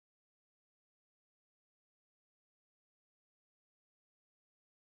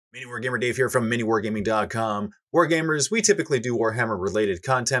MiniWarGamer Dave here from MiniWarGaming.com. Wargamers, we typically do Warhammer-related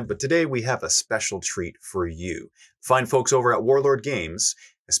content, but today we have a special treat for you. Fine folks over at Warlord Games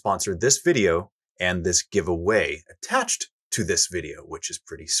have sponsored this video and this giveaway attached to this video, which is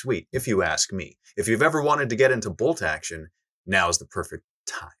pretty sweet, if you ask me. If you've ever wanted to get into bolt action, now's the perfect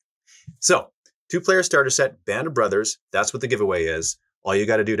time. So, 2-player starter set, Band of Brothers, that's what the giveaway is. All you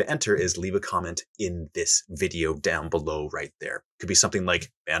got to do to enter is leave a comment in this video down below right there. Could be something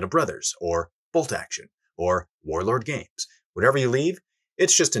like Band of Brothers or Bolt Action or Warlord Games. Whatever you leave,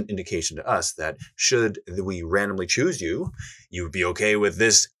 it's just an indication to us that should we randomly choose you, you would be okay with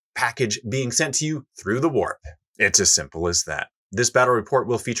this package being sent to you through the warp. It's as simple as that. This battle report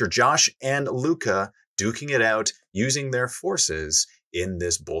will feature Josh and Luka duking it out using their forces in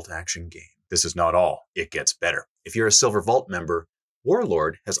this Bolt Action game. This is not all. It gets better. If you're a Silver Vault member,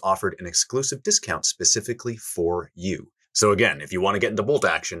 Warlord has offered an exclusive discount specifically for you. So again, if you want to get into bolt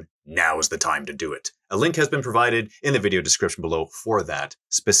action, now is the time to do it. A link has been provided in the video description below for that,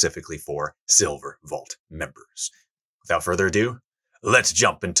 specifically for Silver Vault members. Without further ado, let's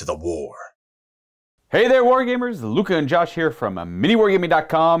jump into the war. Hey there, Wargamers! Luka and Josh here from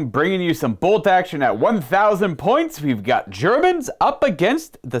MiniWarGaming.com, bringing you some bolt action at 1,000 points. We've got Germans up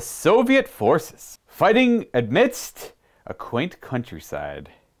against the Soviet forces, fighting amidst a quaint countryside.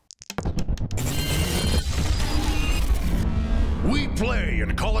 We play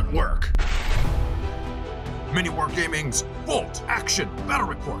and call it work. MiniWarGaming's Bolt Action Battle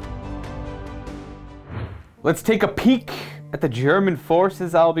Report. Let's take a peek at the German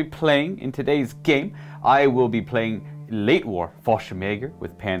forces I'll be playing in today's game. I will be playing Late-War Fallschirmjäger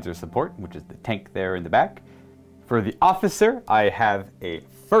with Panzer support, which is the tank there in the back. For the officer, I have a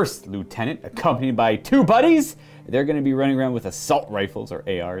first lieutenant accompanied by 2 buddies. They're going to be running around with assault rifles or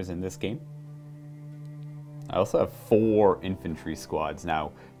ARs in this game. I also have 4 infantry squads.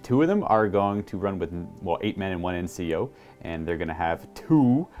 Now, 2 of them are going to run with, well, 8 men and 1 NCO, and they're going to have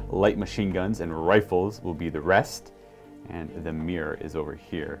 2 light machine guns, and rifles will be the rest, and the mirror is over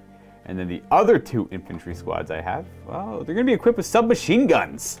here. And then the other 2 infantry squads I have, well, they're going to be equipped with submachine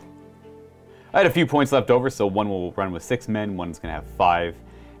guns. I had a few points left over, so one will run with 6 men, one's going to have 5,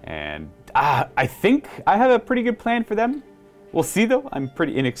 and I think I have a pretty good plan for them. We'll see though, I'm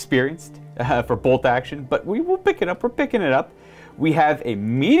pretty inexperienced for bolt action, but we will pick it up, we're picking it up. We have a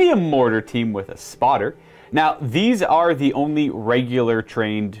medium mortar team with a spotter. Now, these are the only regular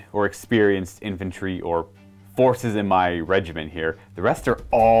trained or experienced infantry or forces in my regiment here. The rest are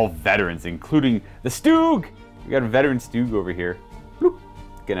all veterans, including the Stug. We got a veteran Stug over here. Bloop.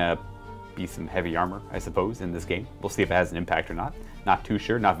 Gonna be some heavy armor, I suppose, in this game. We'll see if it has an impact or not. Not too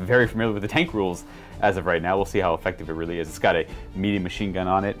sure, not very familiar with the tank rules as of right now. We'll see how effective it really is. It's got a medium machine gun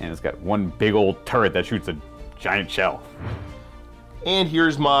on it, and it's got one big old turret that shoots a giant shell. And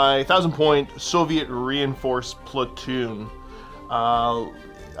here's my 1,000-point Soviet Reinforced Platoon.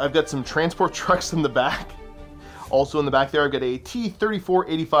 I've got some transport trucks in the back. Also in the back there, I've got a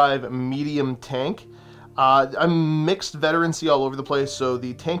T-3485 medium tank. I'm mixed veterancy all over the place, so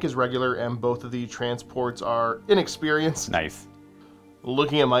the tank is regular and both of the transports are inexperienced. Nice.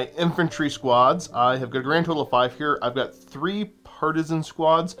 Looking at my infantry squads, I have got a grand total of 5 here. I've got 3 partisan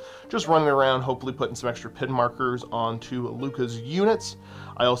squads, just running around, hopefully putting some extra pin markers onto Luka's units.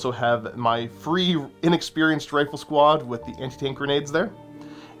 I also have my free inexperienced rifle squad with the anti-tank grenades there.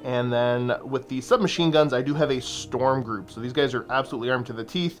 And then with the submachine guns, I do have a storm group. So these guys are absolutely armed to the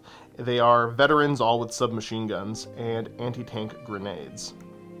teeth. They are veterans, all with submachine guns and anti-tank grenades.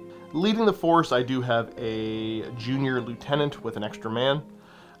 Leading the force, I do have a junior lieutenant with an extra man,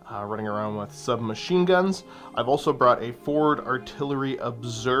 running around with submachine guns. I've also brought a forward artillery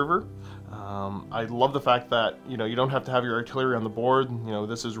observer. I love the fact that, you don't have to have your artillery on the board.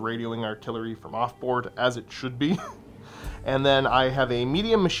 This is radioing artillery from off board, as it should be. And then I have a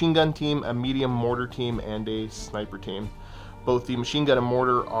medium machine gun team, a medium mortar team, and a sniper team. Both the machine gun and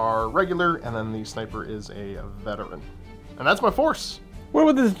mortar are regular, and then the sniper is a veteran. And that's my force. What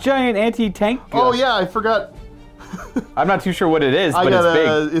about this giant anti-tank gun? Oh yeah, I forgot. I'm not too sure what it is, but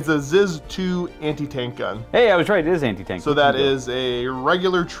it's big. It's a Ziz-2 anti-tank gun. Hey, I was right, it is anti-tank. So that is a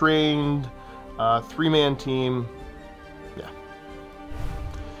regular trained 3-man team. Yeah.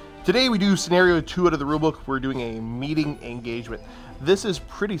 Today we do scenario 2 out of the rulebook. We're doing a meeting engagement. This is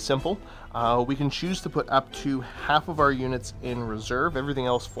pretty simple. We can choose to put up to half of our units in reserve. Everything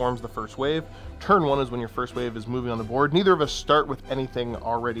else forms the first wave. Turn 1 is when your first wave is moving on the board. Neither of us start with anything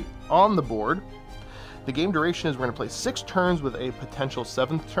already on the board. The game duration is we're going to play 6 turns with a potential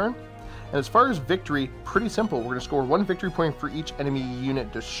 7th turn. And as far as victory, pretty simple. We're going to score 1 victory point for each enemy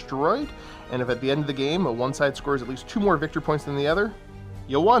unit destroyed. And if at the end of the game, one side scores at least 2 more victory points than the other,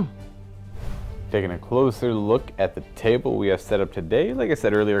 you won. Taking a closer look at the table we have set up today. Like I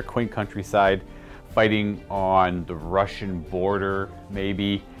said earlier, quaint countryside, fighting on the Russian border,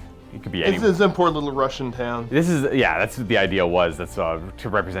 maybe. It could be anywhere. This is a poor little Russian town. This is, yeah, that's what the idea was. That's to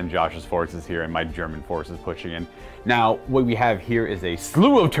represent Josh's forces here and my German forces pushing in. Now, what we have here is a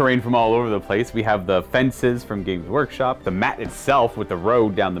slew of terrain from all over the place. We have the fences from Games Workshop, the mat itself with the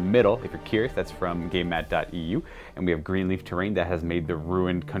road down the middle. If you're curious, that's from GameMat.eu. And we have greenleaf terrain that has made the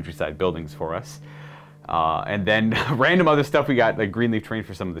ruined countryside buildings for us. And then random other stuff, we got like greenleaf terrain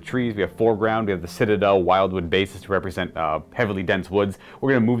for some of the trees. We have foreground, we have the citadel, wildwood bases to represent heavily dense woods.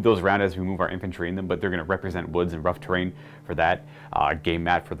 We're going to move those around as we move our infantry in them, but they're going to represent woods and rough terrain for that. Game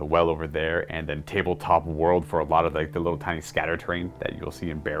mat for the well over there, and then tabletop world for a lot of like the little tiny scatter terrain that you'll see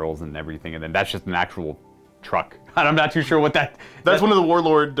in barrels and everything. And then that's just an actual truck. I'm not too sure what That's one of the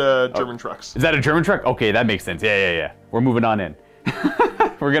Warlord German trucks. Is that a German truck? Okay, that makes sense. Yeah. We're moving on in.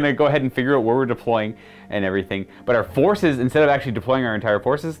 We're going to go ahead and figure out where we're deploying and everything. But our forces, instead of actually deploying our entire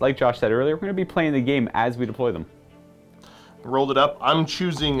forces, like Josh said earlier, we're going to be playing the game as we deploy them. Rolled it up. I'm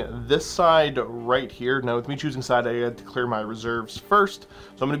choosing this side right here. Now, with me choosing side, I had to clear my reserves first.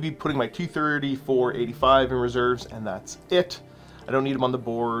 So I'm going to be putting my 230, 485 in reserves, and that's it. I don't need him on the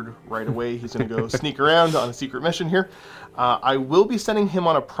board right away. He's going to go sneak around on a secret mission here. I will be sending him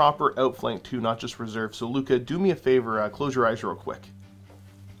on a proper outflank too, not just reserve. So Luka, do me a favor, close your eyes real quick.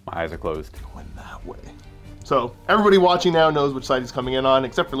 My eyes are closed. Going that way. So everybody watching now knows which side he's coming in on,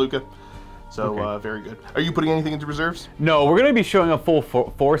 except for Luka. So okay. Very good. Are you putting anything into reserves? No, we're going to be showing a full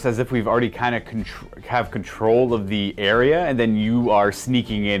force as if we've already kind of have control of the area, and then you are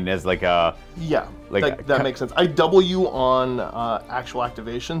sneaking in as like a... Yeah, like that makes sense. I double you on actual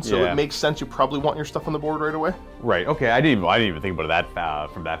activation, so yeah. It makes sense. You probably want your stuff on the board right away. Right. Okay. I didn't even think about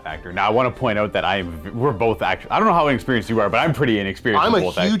that from that factor. Now I want to point out that we're both actually. I don't know how inexperienced you are, but I'm pretty inexperienced. I'm in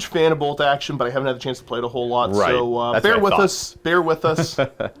a huge fan of bolt action, but I haven't had the chance to play it a whole lot. Right. So bear with us. Bear with us.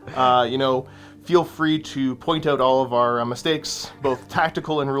 You know, feel free to point out all of our mistakes, both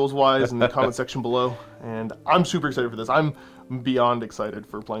tactical and rules-wise, in the comment section below. And I'm super excited for this. I'm beyond excited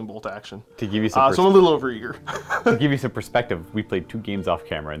for playing bolt action. To give you some so I'm a little overeager. To give you some perspective, we played 2 games off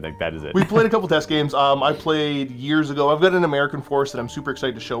camera, and that is it. We played a couple test games. I played years ago. I've got an American force that I'm super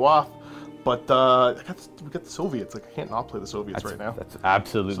excited to show off, but we got the Soviets. Like, I can't not play the Soviets right now. That's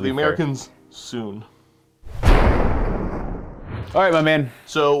absolutely so the Americans soon. All right, my man.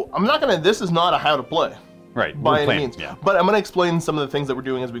 So I'm not gonna. This is not a how to play. Right. By any means. Yeah. But I'm going to explain some of the things that we're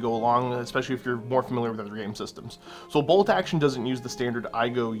doing as we go along, especially if you're more familiar with other game systems. So bolt action doesn't use the standard I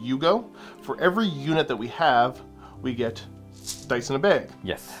go, you go. For every unit that we have, we get dice in a bag.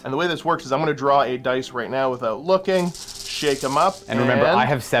 Yes. And the way this works is I'm going to draw a dice right now without looking, shake them up. And remember, I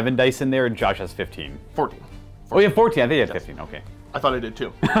have 7 dice in there, and Josh has 15. 14. Oh, you have 14. I think you have 15. Okay. I thought I did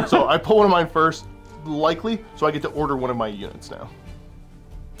too. So I pull one of mine first, likely, so I get to order one of my units now.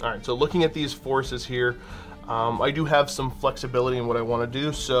 All right, so looking at these forces here, I do have some flexibility in what I want to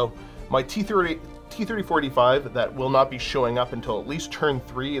do. So my T-3485 that will not be showing up until at least turn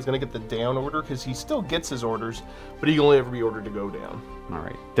 3 is going to get the down order, because he still gets his orders, but he can only ever be ordered to go down. All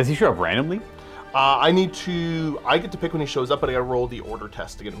right. Does he show up randomly? I get to pick when he shows up, but I got to roll the order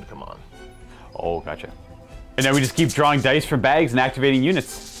test to get him to come on. Oh, gotcha. And then we just keep drawing dice from bags and activating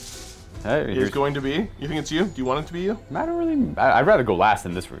units. It's going to be? You think it's you? Do you want it to be you? I don't really... I'd rather go last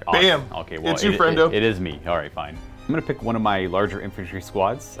in this... Bam! Okay, well, it's you, friendo. It is me. All right, fine. I'm going to pick one of my larger infantry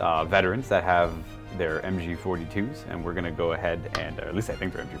squads, veterans that have their MG42s, and we're going to go ahead and... at least I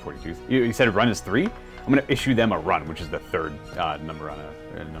think they're MG42s. You said run is 3? I'm going to issue them a run, which is the 3rd number on a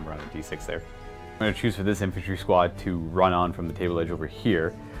D6 there. I'm going to choose for this infantry squad to run on from the table edge over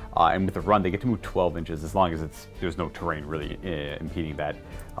here. And with the run, they get to move 12 inches as long as there's no terrain really impeding that.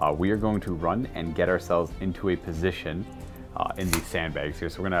 We are going to run and get ourselves into a position in these sandbags here.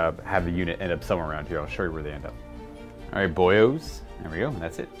 So we're going to have the unit end up somewhere around here. I'll show you where they end up. All right, boyos. There we go. And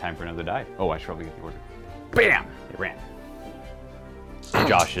that's it. Time for another die. Oh, I should probably get the order. Bam! It ran.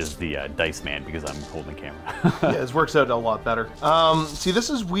 Josh is the dice man because I'm holding the camera. Yeah, this works out a lot better. See, this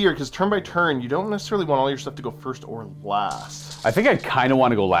is weird because turn by turn, you don't necessarily want all your stuff to go first or last. I think I kind of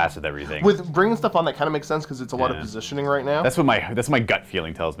want to go last with everything. With bringing stuff on, that kind of makes sense because it's a lot of positioning right now. That's what my gut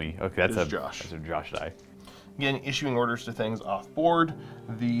feeling tells me. Okay, that's Josh. That's a Josh die. Again, issuing orders to things off board.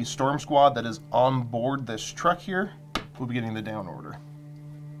 The storm squad that is on board this truck here will be getting the down order.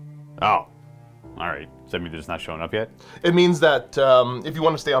 Oh. All right. Does that mean they're just not showing up yet? It means that if you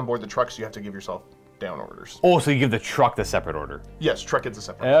want to stay on board the trucks, you have to give yourself down orders. Oh, so you give the truck the separate order? Yes, truck gets a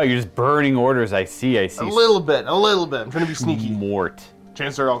separate order. Oh, you're just burning orders. I see. A little bit. I'm trying to be sneaky. Mort. Trying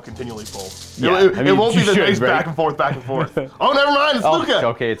Chances are I'll continually pull. Yeah, it won't be the nice right? back and forth, back and forth. Oh, never mind, it's Luka!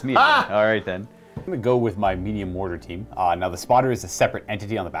 Okay, it's me. Ah! All right, then. I'm going to go with my medium mortar team. Now, the spotter is a separate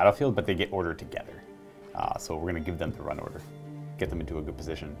entity on the battlefield, but they get ordered together. So we're going to give them the run order. Get them into a good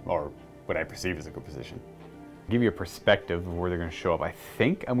position, or what I perceive as a good position. Give you a perspective of where they're going to show up. I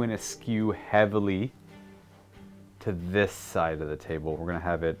think I'm going to skew heavily to this side of the table. We're going to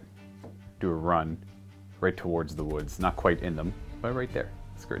have it do a run right towards the woods. Not quite in them, but right there,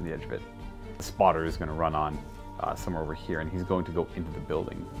 skirting the edge of it. The spotter is going to run on somewhere over here, and he's going to go into the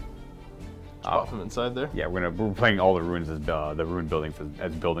building. Off him inside there? Yeah, we're playing all the ruins as the ruined buildings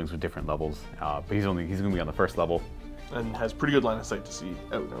as buildings with different levels. But he's going to be on the first level. And has pretty good line of sight to see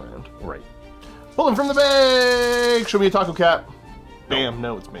out and around. Right. Pull him from the bank! Show me a taco cat. Bam,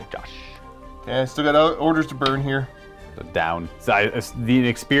 no, it's me. Josh. Okay, I still got orders to burn here. So down. So the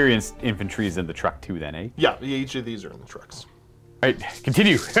experienced infantry is in the truck too then, eh? Yeah, each of these are in the trucks. All right,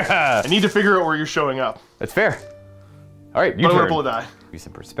 continue. I need to figure out where you're showing up. That's fair. All right, you But I'm turn. gonna pull a die. Give you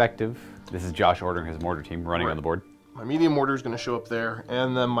some perspective. This is Josh ordering his mortar team running on the board. My medium mortar is gonna show up there,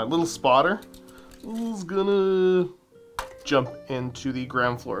 and then my little spotter is gonna jump into the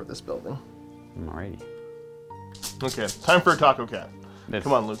ground floor of this building. Alrighty. Okay, time for a taco cat.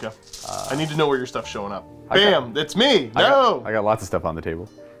 Come on, Luka. I need to know where your stuff's showing up. Bam! It's me! No! I got lots of stuff on the table.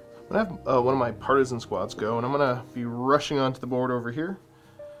 I'm gonna have one of my partisan squads go, and I'm gonna be rushing onto the board over here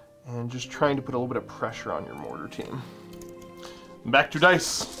and just trying to put a little bit of pressure on your mortar team. Back to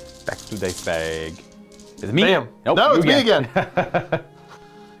dice. Back to dice bag. Is it me? Bam! Nope, no, you it's me again.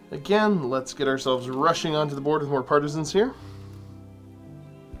 Again, let's get ourselves rushing onto the board with more partisans here.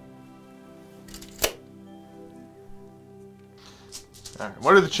 All right,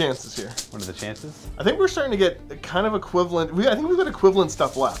 what are the chances here? What are the chances? I think we're starting to get kind of equivalent. I think we've got equivalent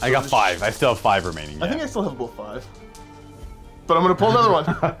stuff left. I got 5. I still have 5 remaining. I think I still have about 5. But I'm going to pull another one.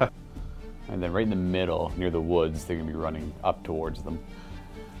 And then right in the middle, near the woods, they're going to be running up towards them.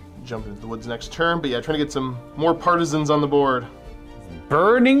 Jump into the woods next turn, but yeah, trying to get some more partisans on the board.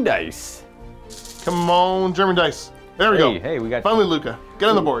 Burning dice. Come on, German dice. There we go. Hey, we got... Finally, Luka. Get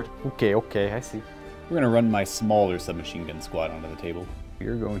on the board. Okay, I see. We're going to run my smaller submachine gun squad onto the table.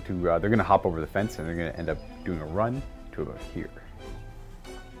 You're going to, they're going to hop over the fence and they're going to end up doing a run to about here.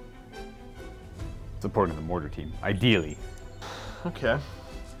 Supporting the mortar team, ideally. Okay.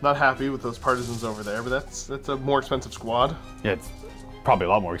 Not happy with those partisans over there, but that's a more expensive squad. Yeah, it's probably a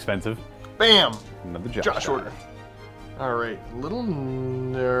lot more expensive. Bam! Another Josh order. All right, a little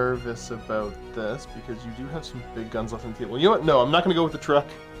nervous about this because you do have some big guns left on the table. You know what? No, I'm not going to go with the truck.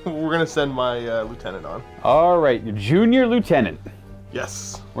 We're going to send my lieutenant on. All right, your junior lieutenant.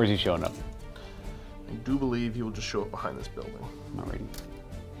 Yes. Where's he showing up? I do believe he will just show up behind this building. Alrighty.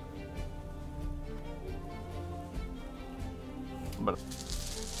 But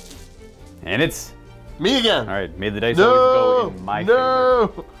And it's me again. All right. Made the dice always go in my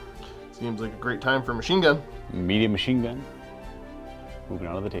favor. Seems like a great time for a machine gun. Medium machine gun. Moving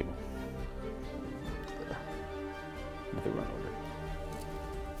onto the table. There. With a run order.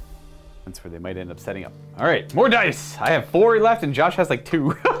 That's where they might end up setting up. All right, more dice. I have 4 left, and Josh has like 2.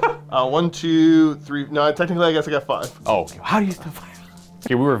 1, 2, 3. No, technically, I guess I got 5. Oh, okay. How do you still 5?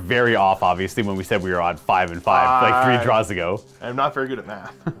 Okay, we were very off, obviously, when we said we were on 5 and 5, like 3 draws ago. I'm not very good at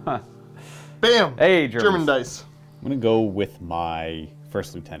math. Bam! Hey, German dice. I'm gonna go with my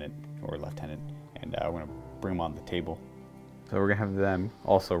first lieutenant or lieutenant, and we're gonna bring them on the table. So we're gonna have them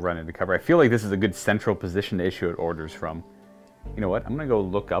also run into cover. I feel like this is a good central position to issue orders from. You know what? I'm gonna go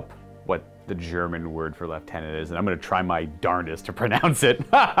look up what the German word for lieutenant is, and I'm gonna try my darndest to pronounce it.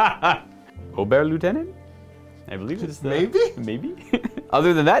 Oberlieutenant? I believe it's the... Maybe? Maybe?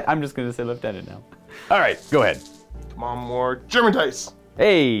 Other than that, I'm just gonna say lieutenant now. All right, go ahead. Come on, more German dice.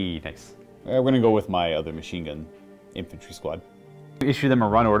 Hey, nice. We're gonna go with my other machine gun infantry squad. Issue them a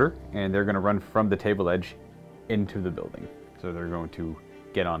run order, and they're gonna run from the table edge into the building. So they're going to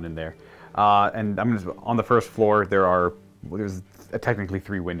get on in there. And I'm gonna, on the first floor, there's technically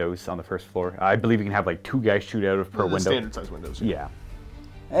 3 windows on the first floor. I believe you can have like 2 guys shoot out of per window. Standard size windows. Yeah.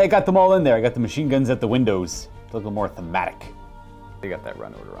 I got them all in there. I got the machine guns at the windows. It's a little more thematic. They got that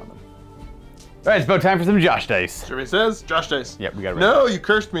run order on them. All right, it's about time for some Josh dice. Survey says Josh dice. Yep, we got it right. No, you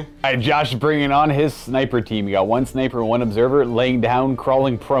cursed me. All right, Josh is bringing on his sniper team. You got 1 sniper and 1 observer laying down,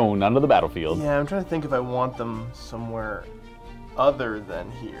 crawling prone onto the battlefield. Yeah, I'm trying to think if I want them somewhere other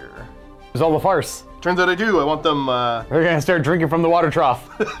than here. It's all a farce. Turns out I do. I want them... They're gonna start drinking from the water trough.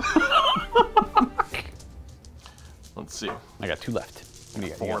 Let's see. I got 2 left. What do you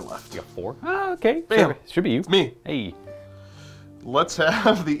got? 4 left. You got 4? Oh, okay. Bam. Should be you. It's me. Hey. Let's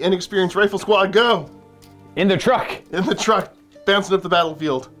have the inexperienced rifle squad go. In the truck. In the truck. bouncing up the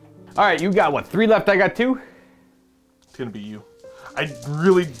battlefield. All right, you got what? 3 left. I got 2. It's gonna be you. I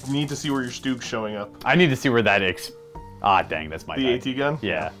really need to see where your Stug's showing up. I need to see where that Ah, dang, that's my The guy. AT gun?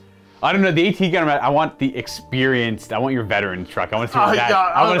 Yeah. I don't know, the AT gun, I want the experienced, I want your veteran truck. I want to see where that,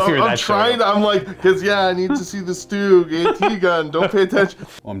 I want to see where that's trying to, I'm like, because yeah, I need to see the Stug, AT gun, don't pay attention.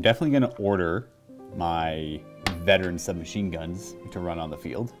 Well, I'm definitely going to order my veteran submachine guns to run on the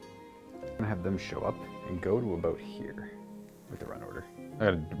field. I'm going to have them show up and go to about here with the run order. I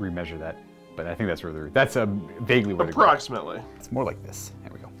got to remeasure that, but I think that's where that's vaguely where Approximately. It's more like this.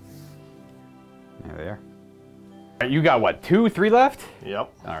 There we go. There they are. You got what, 2, 3 left?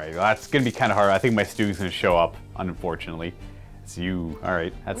 Yep. All right, well, that's gonna be kind of hard. I think my Stug's gonna show up, unfortunately. It's you, all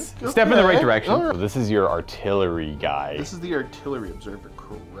right, that's a step in the right direction. Right. So this is your artillery guy. This is the artillery observer,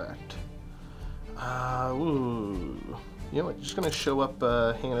 correct. Ooh. You know what, just gonna show up,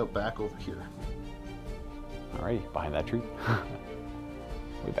 hanging out back over here. All right, behind that tree.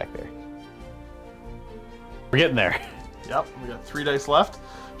 Way back there. We're getting there. Yep, we got 3 dice left.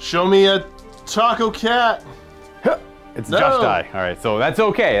 Show me a taco cat. It's Josh die. All right, so that's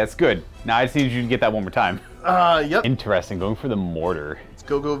okay. That's good. Now I just need you to get that one more time. Yep. Interesting. Going for the mortar. Let's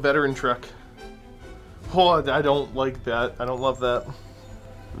go veteran truck. Oh, I don't like that. I don't love that.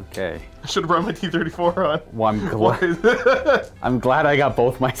 Okay. I should have brought my T-34 on. Well, I'm glad I got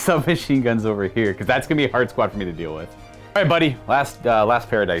both my submachine guns over here because that's gonna be a hard squad for me to deal with. All right, buddy. Last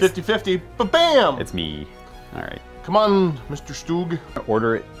paradise. 50-50. Ba-bam! It's me. All right. Come on, Mr. Stug.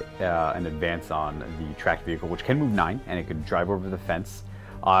 Order an advance on the tracked vehicle, which can move 9, and it can drive over the fence.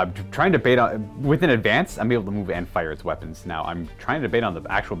 Trying to bait on, with an advance, I'm able to move and fire its weapons. Now, I'm trying to bait on the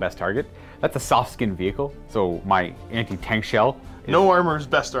actual best target. That's a soft skin vehicle, so my anti-tank shell. No armor is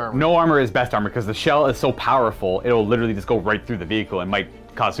best armor. No armor is best armor, because the shell is so powerful, it'll literally just go right through the vehicle and might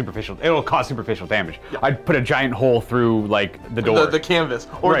cause superficial damage. Yeah. I'd put a giant hole through like the door. The canvas.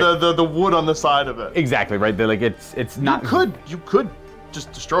 Or right. the wood on the side of it. Exactly, right? Like it's not. You could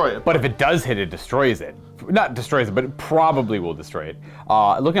just destroy it. But if it does hit, it destroys it. Not destroys it, but it probably will destroy it.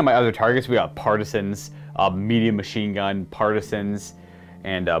 Looking at my other targets, we got partisans, medium machine gun, partisans,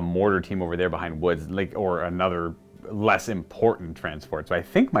 and a mortar team over there behind woods, or another less important transport. So I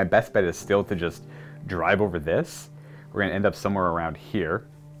think my best bet is still to just drive over this. We're gonna end up somewhere around here.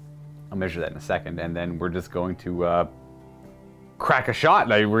 I'll measure that in a second, and then we're just going to crack a shot.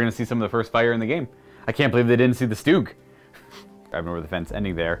 Like, we're gonna see some of the first fire in the game. I can't believe they didn't see the Stug. Driving over the fence,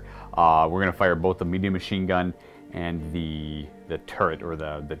 ending there. We're gonna fire both the medium machine gun and the turret, or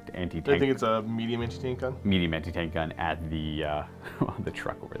the anti-tank. I think it's a medium anti-tank gun. Medium anti-tank gun at the the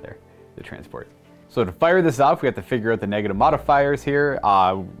truck over there, the transport. So to fire this off, we have to figure out the negative modifiers here.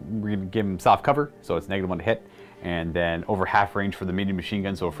 We're gonna give them soft cover, so it's -1 to hit. And then over half range for the medium machine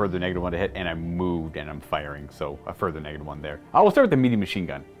gun, so a further -1 to hit, and I moved and I'm firing, so a further -1 there. We'll start with the medium machine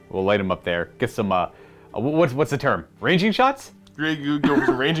gun. We'll light them up there, get some, what's the term? Ranging shots? You go for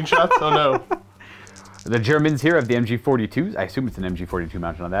some ranging shots? Oh no. The Germans here have the MG42s. I assume it's an MG42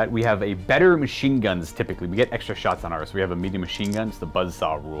 mounted on that. We have a better machine guns typically. We get extra shots on ours. So we have a medium machine gun. It's the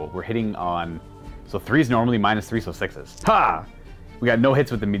buzzsaw rule. We're hitting on, so 3s normally, -3, so 6s. Ha! We got no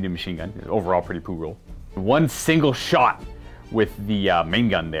hits with the medium machine gun. Overall, pretty poo roll. 1 single shot with the main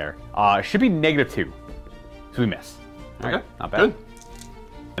gun there. Should be -2. So we miss. All right, not bad. Good.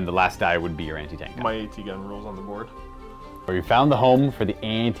 And the last die would be your anti-tank gun. My AT gun rolls on the board. We found the home for the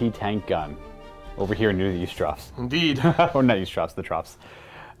anti-tank gun. Over here near the East Troughs. Indeed. Or not East Troughs, the Troughs.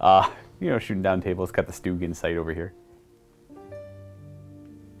 Shooting down tables, got the Stug in sight over here.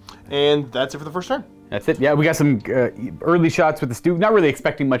 And that's it for the first turn. That's it. Yeah, we got some early shots with the Stug. Not really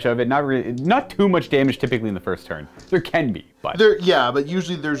expecting much of it. Not too much damage typically in the first turn. There can be, but but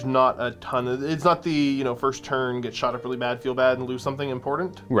usually there's not a ton of. It's not the first turn, get shot up really bad, feel bad, and lose something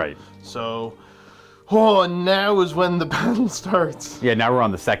important. Right. So, now is when the battle starts. Yeah, now we're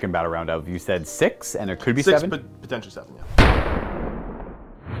on the second battle round of, you said 6, and there could be 6, 7? but potentially 7, yeah.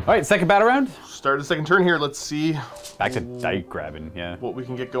 All right, second battle round. Start the second turn here. Let's see. Back to dike grabbing, yeah. What we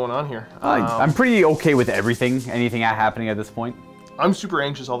can get going on here. I'm pretty okay with everything, anything happening at this point. I'm super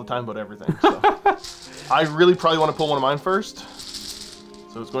anxious all the time about everything, so. I really probably want to pull one of mine first.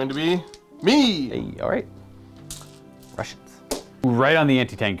 So it's going to be me. Hey, all right. Russians. Right on the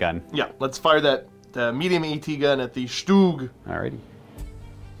anti-tank gun. Yeah, let's fire that medium AT gun at the Stug. Alrighty.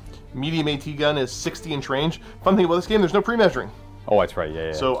 Medium AT gun is 60-inch range. Fun thing about this game, there's no pre-measuring. Oh, that's right,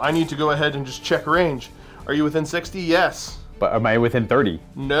 yeah. So I need to go ahead and just check range. Are you within 60? Yes. But am I within 30?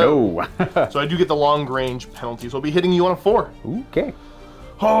 No. So I do get the long range penalty, so I'll be hitting you on a 4. Okay.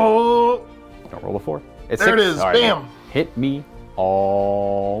 Oh! Don't roll a 4. It's there 6. it is, right, bam! Hit me.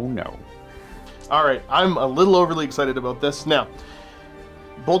 Oh, no. All right, I'm a little overly excited about this. Now,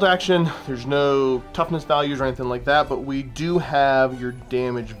 bolt action, there's no toughness values or anything like that, but we do have your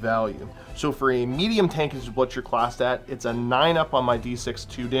damage value. So for a medium tank, is what you're classed at, it's a 9 up on my d6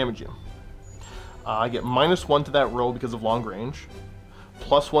 to damage you. I get -1 to that roll because of long range,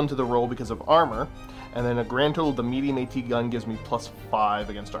 +1 to the roll because of armor, and then a grand total of the medium AT gun gives me +5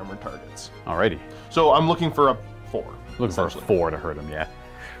 against armored targets. Alrighty. So I'm looking for a 4. Looking for a 4 to hurt him, yeah.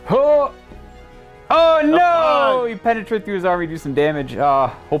 Oh! Oh no! He penetrated through his armor, do some damage.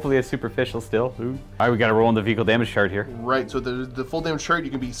 Hopefully it's superficial still. Ooh. Alright, we gotta roll in the vehicle damage chart here. Right, so the full damage chart, you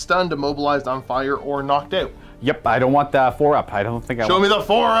can be stunned, immobilized, on fire, or knocked out. Yep, I don't want the 4 up. I don't think I Show want... me the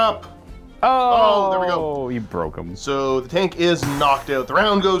 4 up! Oh, there we go. Oh, you broke him. So the tank is knocked out. The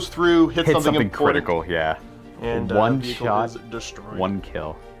round goes through, hits something important, critical, yeah. and one vehicle shot, is destroyed. 1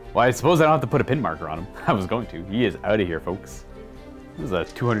 kill. Well, I suppose I don't have to put a pin marker on him. I was going to. He is out of here, folks. This is a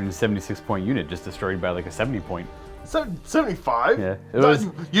 276-point unit just destroyed by like a 70-point. 75? Yeah. It was,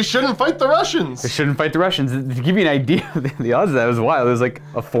 You shouldn't fight the Russians! I shouldn't fight the Russians. To give you an idea, the odds of that was wild. It was like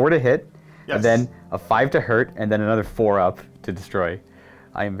a 4 to hit, Yes. and then a 5 to hurt, and then another 4 up to destroy.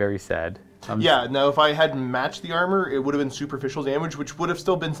 I am very sad. Yeah, now if I hadn't matched the armor, it would have been superficial damage, which would have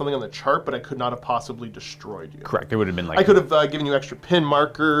still been something on the chart, but I could not have possibly destroyed you. Correct. It would have been like... I could have given you extra pin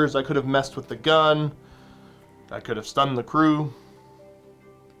markers, I could have messed with the gun, I could have stunned the crew.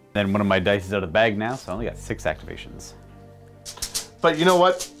 Then one of my dice is out of the bag now, so I only got 6 activations. But you know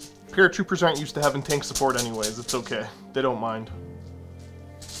what? Paratroopers aren't used to having tank support anyways, it's okay. They don't mind.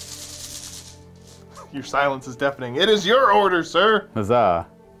 Your silence is deafening. It is your order, sir! Huzzah!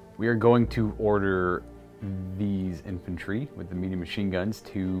 We are going to order these infantry with the medium machine guns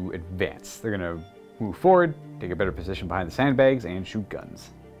to advance. They're going to move forward, take a better position behind the sandbags, and shoot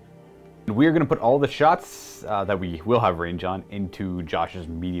guns. And we are going to put all the shots that we will have range on into Josh's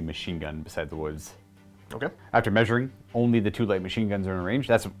medium machine gun beside the woods. Okay. After measuring, only the 2 light machine guns are in range.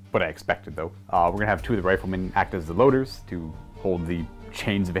 That's what I expected, though. We're going to have 2 of the riflemen act as the loaders to hold the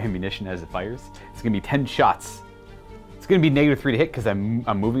chains of ammunition as it fires. It's going to be 10 shots. It's going to be -3 to hit because I'm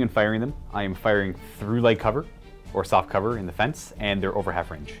moving and firing them. I am firing through light cover or soft cover in the fence, and they're over half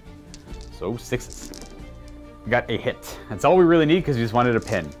range. So 6s. We got a hit. That's all we really need because we just wanted a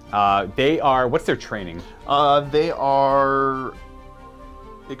pin. They are, what's their training? They are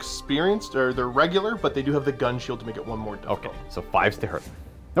experienced, or they're regular, but they do have the gun shield to make it 1 more difficult. Okay, so 5s to hurt them.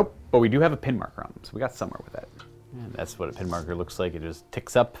 Nope, but we do have a pin marker on them, so we got somewhere with that. And that's what a pin marker looks like. It just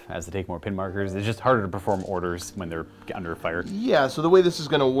ticks up as they take more pin markers. It's just harder to perform orders when they're under fire. Yeah, so the way this is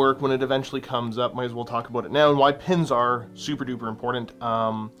going to work when it eventually comes up, might as well talk about it now, and why pins are super duper important.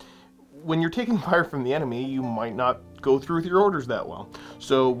 When you're taking fire from the enemy, you might not go through with your orders that well.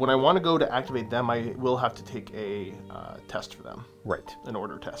 So when I want to go to activate them, I will have to take a test for them. Right. An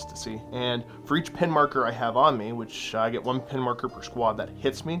order test to see. And for each pin marker I have on me, which I get 1 pin marker per squad that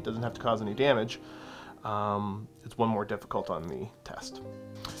hits me, doesn't have to cause any damage, it's 1 more difficult on the test.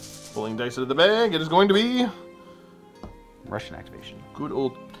 Pulling dice out of the bag, it is going to be... Russian activation. Good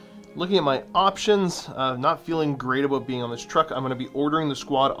old... Looking at my options, not feeling great about being on this truck, I'm going to be ordering the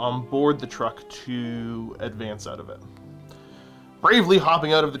squad on board the truck to advance out of it. Bravely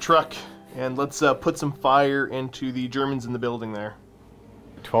hopping out of the truck, and let's put some fire into the Germans in the building there.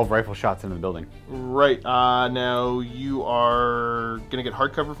 12 rifle shots into the building. Right, now you are going to get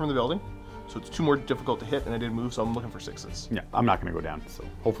hard cover from the building, so it's 2 more difficult to hit, and I did move, so I'm looking for 6s. Yeah, I'm not going to go down, so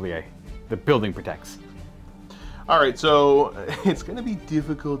hopefully the building protects. Alright, so it's going to be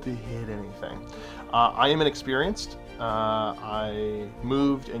difficult to hit anything. I am inexperienced. I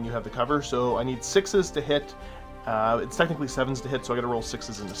moved and you have the cover, so I need 6s to hit. It's technically 7s to hit, so I got to roll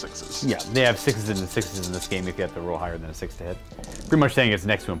 6s into 6s. Yeah, they have 6s into 6s in this game if you have to roll higher than a 6 to hit. Pretty much saying it's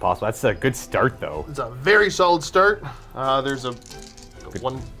next to impossible. That's a good start, though. It's a very solid start. There's a good,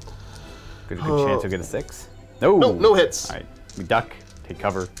 one... Good chance you'll get a 6. No! No hits. Alright, we duck, take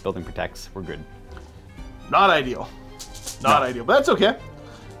cover, building protects, we're good. Not ideal. Not ideal, but that's okay.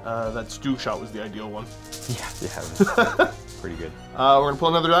 That stew shot was the ideal one. Yeah, it was pretty good. We're going to pull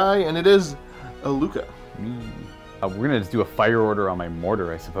another die, and it is a Luka. We're going to just do a fire order on my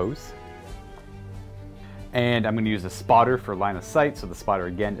mortar, I suppose. And I'm going to use a spotter for line of sight. So the spotter,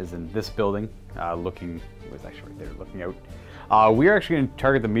 again, is in this building, looking... It was actually right there, looking out. We are actually going to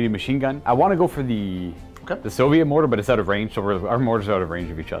target the medium machine gun. I want to go for the Soviet mortar, but it's out of range, so our mortars are out of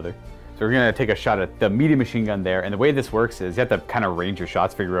range of each other. So we're going to take a shot at the medium machine gun there, and the way this works is you have to kind of range your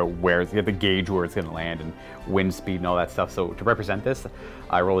shots, figure out where, you have to gauge where it's going to land and wind speed and all that stuff. So to represent this,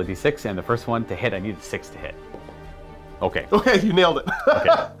 I roll a d6, and the first one to hit, I need a 6 to hit. Okay. Okay, you nailed it.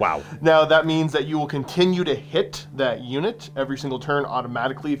 Okay. Wow. Now that means that you will continue to hit that unit every single turn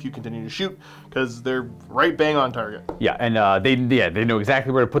automatically if you continue to shoot, because they're right bang on target. Yeah, and they know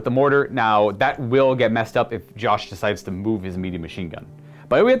exactly where to put the mortar. Now that will get messed up if Josh decides to move his medium machine gun.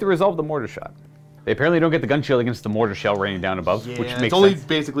 But we have to resolve the mortar shot. They apparently don't get the gun shield against the mortar shell raining down above, Yeah, which makes it's only sense.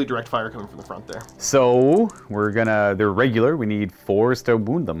 basically direct fire coming from the front there. So they're regular. We need 4s to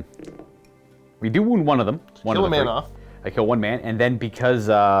wound them. We do wound one of them. Kill a man off. I kill one man, and then because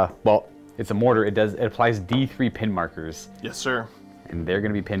well, it's a mortar, it applies D3 pin markers. Yes, sir. And they're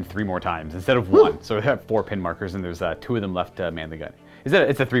going to be pinned 3 more times instead of 1. So we have 4 pin markers, and there's 2 of them left to man the gun.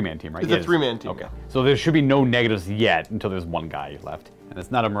 It's a 3-man team, right? It's a 3-man team. Okay. So there should be no negatives yet until there's 1 guy left. And it's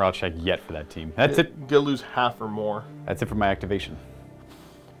not a morale check yet for that team. That's it. Gonna lose half or more. That's it for my activation.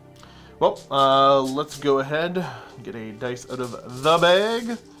 Well, let's go ahead, get a dice out of the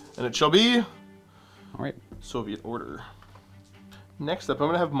bag, and it shall be All right. Soviet order. Next up, I'm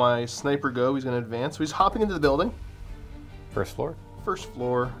gonna have my sniper go. He's gonna advance. So he's hopping into the building. First floor. First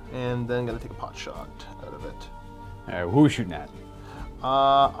floor, and then gonna take a pot shot out of it. Who are we shooting at?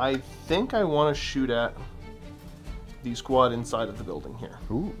 I think I want to shoot at the squad inside of the building here.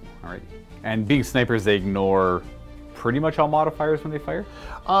 Ooh, all right. And being snipers, they ignore pretty much all modifiers when they fire?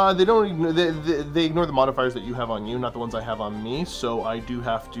 They don't ignore, they ignore the modifiers that you have on you, not the ones I have on me, so I do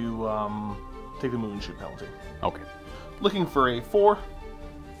have to take the move and shoot penalty. Okay. Looking for a 4.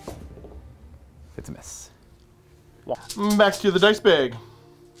 It's a miss. Back to the dice bag.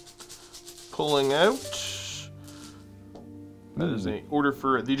 Pulling out. That is an order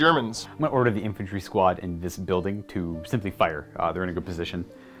for the Germans. I'm going to order the infantry squad in this building to simply fire. They're in a good position,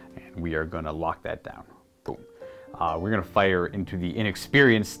 and we are going to lock that down. Boom. We're going to fire into the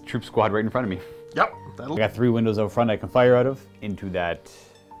inexperienced troop squad right in front of me. Yep. I got 3 windows out front I can fire out of into that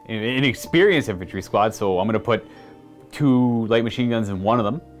inexperienced infantry squad, so I'm going to put 2 light machine guns in one of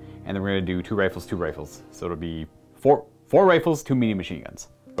them, and then we're going to do 2 rifles, 2 rifles. So it'll be 4 rifles, 2 medium machine guns.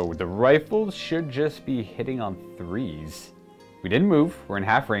 So the rifles should just be hitting on 3s. We didn't move. We're in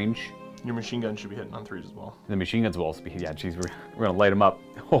half range. Your machine gun should be hitting on 3s as well. The machine guns will also be, yeah, geez, we're going to light them up.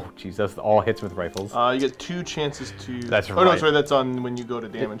 Oh, geez, that's all hits with rifles. You get 2 chances to... That's right. Oh, no, sorry, that's on when you go to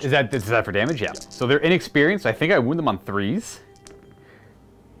damage. Is that for damage? Yeah. So they're inexperienced. I think I wound them on 3s.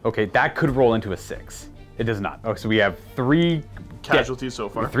 Okay, that could roll into a 6. It does not. Oh, so we have 3... Casualties so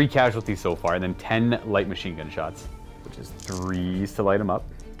far. 3 casualties so far, and then 10 light machine gun shots, which is 3s to light them up.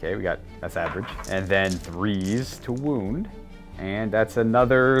 Okay, that's average. And then 3s to wound. And that's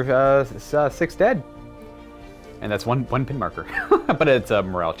another 6 dead. And that's one pin marker. But it's a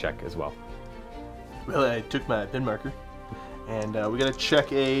morale check as well. Well, I took my pin marker. And we got to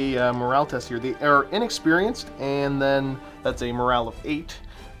check a morale test here. They are inexperienced, and then that's a morale of 8.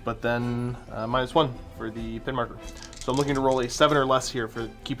 But then -1 for the pin marker. So I'm looking to roll a 7 or less here for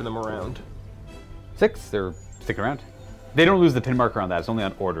keeping them around. 6, they're sticking around. They don't lose the pin marker on that. It's only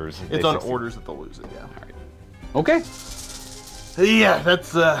on orders. It's on orders that they'll lose it, yeah. All right. Okay. Yeah,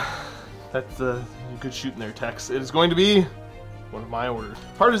 that's good shooting there, Tex. It is going to be one of my orders.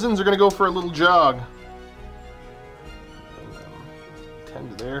 Partisans are going to go for a little jog. 10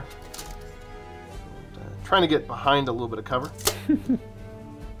 to there. Trying to get behind a little bit of cover.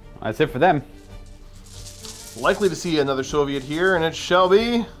 That's it for them. Likely to see another Soviet here, and it shall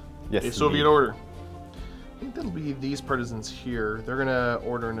be a Soviet indeed. order. I think that'll be these partisans here. They're going to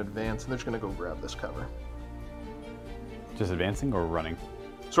order in advance, and they're just going to go grab this cover. Just advancing or running?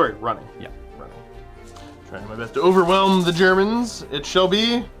 Sorry, running. Yeah. Running. Trying my best to overwhelm the Germans. It shall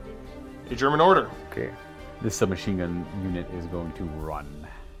be a German order. Okay. This submachine gun unit is going to run.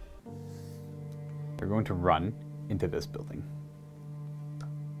 They're going to run into this building.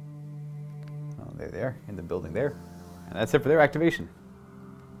 Oh, they're there, in the building there. And that's it for their activation.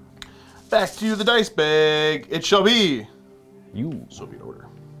 Back to the dice bag. It shall be You. Soviet order.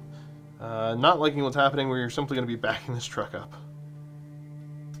 Not liking what's happening, where you're simply going to be backing this truck up.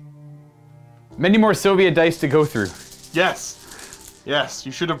 Many more Soviet dice to go through. Yes. Yes,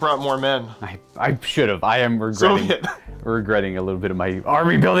 you should have brought more men. I should have. I am regretting a little bit of my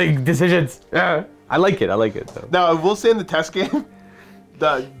army building decisions. I like it though. Now, I will say in the test game,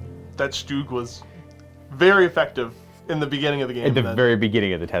 that Stug was very effective in the beginning of the game. At the very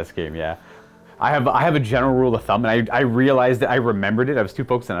beginning of the test game, yeah. I have a general rule of thumb, and I realized that I remembered it. I was too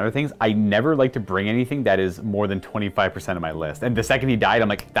focused on other things. I never like to bring anything that is more than 25% of my list. And the second he died, I'm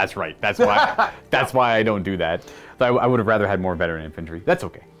like, that's right. That's why I don't do that. So I would have rather had more veteran infantry. That's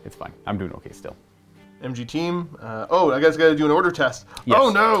okay. It's fine. I'm doing okay still. MG team. Oh, I guess I got to do an order test. Yes.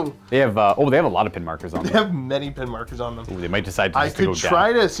 Oh no! They have they have a lot of pin markers on They them. have many pin markers on them. Ooh, they might decide to I just to go could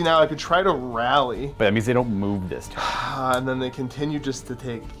try down. to see now. I could try to rally, But that means they don't move this turn. and then they continue just to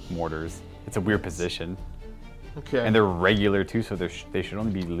take. Mortars. It's a weird position. Okay. And they're regular too, so they should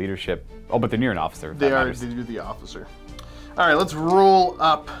only be leadership. Oh, but they're near an officer. They are. They do the officer. All right, let's roll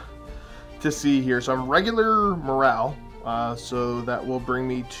up to see here. So I'm regular morale, so that will bring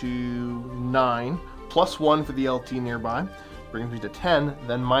me to 9, plus 1 for the LT nearby, brings me to 10,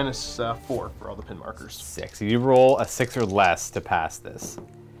 then minus 4 for all the pin markers. 6. You roll a 6 or less to pass this.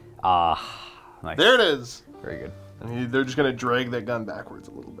 Nice. There it is. Very good. And they're just gonna drag that gun backwards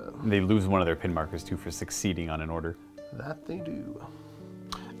a little bit. They lose one of their pin markers too for succeeding on an order. That they do.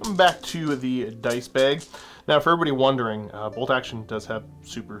 I'm back to the dice bag. Now, for everybody wondering, Bolt Action does have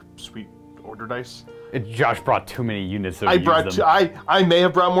super sweet order dice. Josh brought too many units. So I may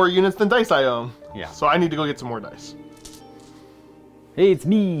have brought more units than dice I own. Yeah. So I need to go get some more dice. Hey, it's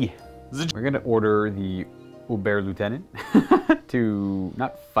me. We're gonna order the Uber Lieutenant to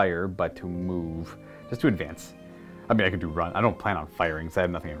not fire, but to move, just to advance. I mean, I could do run. I don't plan on firing, so I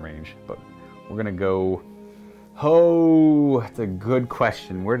have nothing in range. But we're gonna go. Oh, that's a good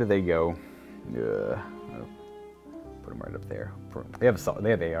question. Where do they go? I'll put them right up there. They have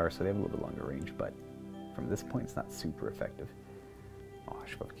AR, so they have a little bit longer range. But from this point, it's not super effective. Oh, I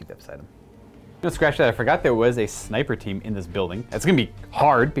should probably keep that beside them. You know, scratch that. I forgot there was a sniper team in this building. It's gonna be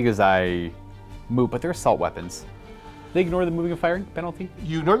hard because I move, but they're assault weapons. They ignore the moving and firing penalty?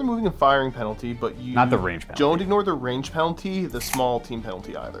 You ignore the moving and firing penalty, but you Not the range penalty. don't ignore the range penalty, the small team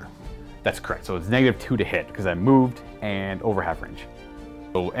penalty either. That's correct. So it's -2 to hit because I moved and over half range.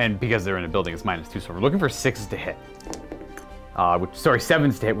 So, and because they're in a building, it's -2. So we're looking for 6s to hit.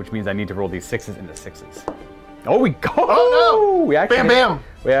 7s to hit, which means I need to roll these 6s into 6s. Oh, we go! Oh no! We actually Bam, bam!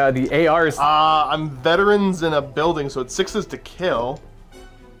 Yeah, the ARs. I'm veterans in a building, so it's 6s to kill.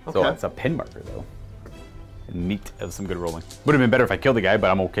 Okay. So it's a pin marker though. Neat. That was some good rolling. Would have been better if I killed the guy,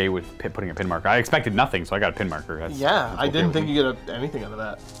 but I'm okay with putting a pin marker. I expected nothing, so I got a pin marker. That's I okay didn't with think me. you get anything out of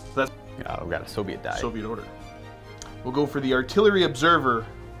that. That's We got a Soviet die. Soviet order. We'll go for the artillery observer,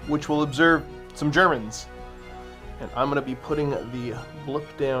 which will observe some Germans. And I'm going to be putting the blip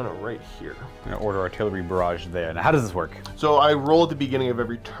down right here. I'm gonna order artillery barrage there. Now, how does this work? So I roll at the beginning of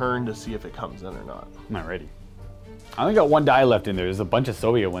every turn to see if it comes in or not. Alrighty. I only got 1 die left in there. There's a bunch of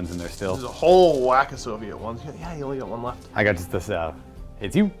Soviet ones in there still. There's a whole whack of Soviet ones. Yeah, you only got 1 left. I got just this.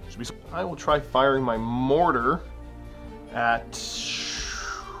 It's you. I will try firing my mortar at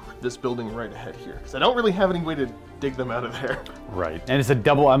this building right ahead here, because I don't really have any way to dig them out of there. Right. And it's a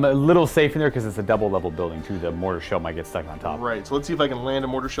double. I'm a little safe in there because it's a double level building too. The mortar shell might get stuck on top. Right, so let's see if I can land a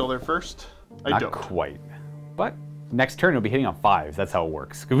mortar shell there first. I don't. Not quite. But next turn it'll be hitting on 5s. That's how it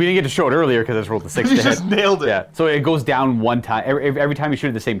works. Because we didn't get to show it earlier because I just rolled the 6 to You hit. just nailed it. Yeah. So it goes down 1 time. Every time you shoot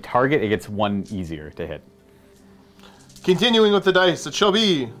at the same target, it gets 1 easier to hit. Continuing with the dice, it shall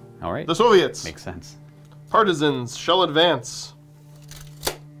be All right. the Soviets. Makes sense. Partisans shall advance.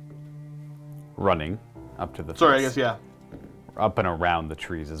 Running up to the. Sorry, I fence. guess, yeah. Up and around the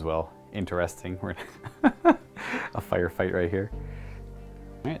trees as well. Interesting. We're in a firefight right here.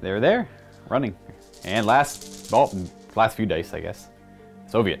 All right, they're there, running. And last few dice, I guess.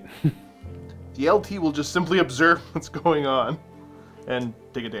 Soviet. The LT will just simply observe what's going on and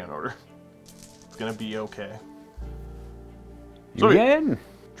take a down order. It's gonna be okay. You win.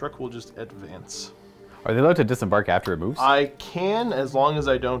 Truck will just advance. Are they allowed to disembark after it moves? I can, as long as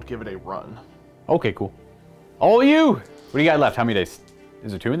I don't give it a run. Okay, cool. All you! What do you got left? How many dice?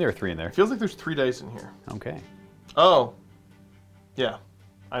 Is there 2 in there or 3 in there? It feels like there's 3 dice in here. Okay. Oh. Yeah.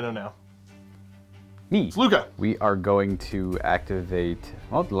 I don't know. Me. It's Luka. We are going to activate,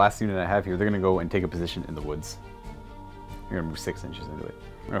 well, the last unit I have here, they're going to go and take a position in the woods. We're going to move 6 inches into it.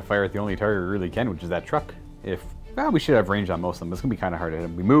 We're going to fire at the only target we really can, which is that truck. Well, we should have range on most of them. It's going to be kind of hard to hit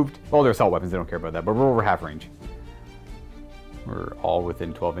them. We moved. Well, they're assault weapons. They don't care about that, but we're over half range. We're all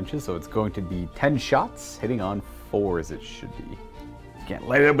within 12 inches, so it's going to be 10 shots, hitting on 4 as it should be. Can't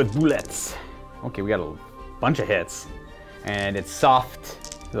light it up with bullets. Okay, we got a bunch of hits. And it's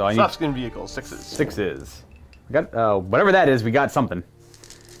soft. So I need Soft skin vehicles, 6s. 6s. We got, whatever that is, we got something.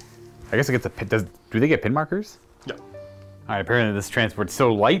 I guess it gets a pin. Do they get pin markers? Yeah. Alright, apparently this transport's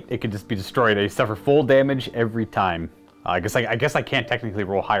so light, it can just be destroyed. They suffer full damage every time. I guess I can't technically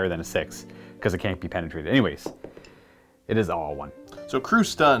roll higher than a 6, because it can't be penetrated. Anyways, it is all 1. So crew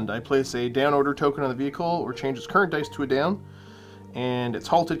stunned. I place a down order token on the vehicle or change its current dice to a down. And it's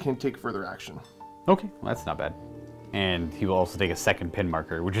halted, can take further action. Okay, well, that's not bad. And he will also take a 2nd pin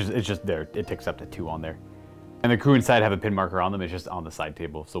marker, which is it's just there. It ticks up to 2 on there. And the crew inside have a pin marker on them. It's just on the side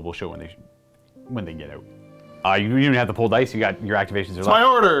table, so we'll show when they when they get out. You don't even have to pull dice. You got your activations. It's my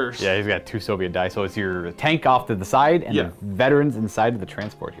orders. Yeah, he's got 2 Soviet dice. So it's your tank off to the side and the veterans inside of the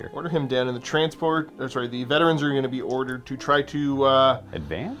transport here. Order him down in the transport. Or sorry, the veterans are going to be ordered to try to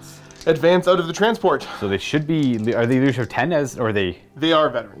advance out of the transport. So they should be. Are they leadership 10 or are they? They are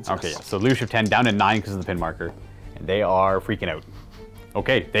veterans. Okay, yes. yeah. So leadership 10 down to 9 because of the pin marker, and they are freaking out.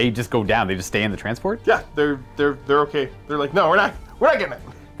 Okay, they just go down. They just stay in the transport. Yeah, they're okay. They're like, no, we're not getting it.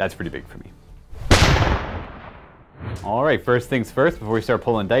 That's pretty big for me. All right, first things first, before we start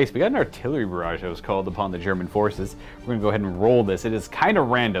pulling dice, we got an artillery barrage that was called upon the German forces. We're gonna go ahead and roll this. It is kind of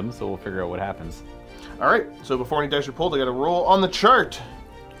random, so we'll figure out what happens. All right, so before any dice are pulled, I gotta roll on the chart.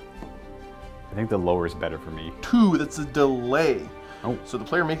 I think the lower is better for me. 2, that's a delay. Oh. So the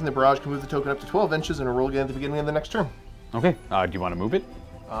player making the barrage can move the token up to 12 inches and roll again at the beginning of the next turn. Okay, do you want to move it?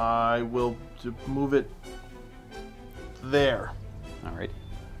 I will move it there. All right.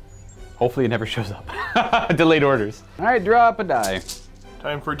 Hopefully it never shows up. Delayed orders. All right, drop a die.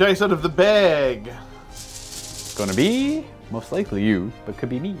 Time for dice out of the bag. It's gonna be most likely you, but could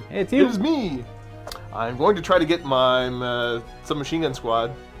be me. Hey, it's you. It is me. I'm going to try to get my submachine gun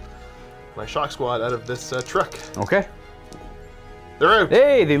squad, my shock squad, out of this truck. Okay. They're out.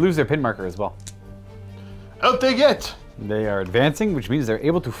 Hey, they lose their pin marker as well. Out they get. They are advancing, which means they're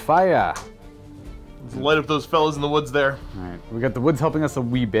able to fire. Let's light up those fellas in the woods there. All right, we got the woods helping us a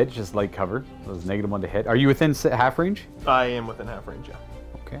wee bit, just light cover. So it's -1 to hit. Are you within half range? I am within half range, yeah.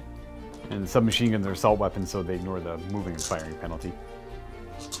 Okay. And submachine guns are assault weapons, so they ignore the moving and firing penalty.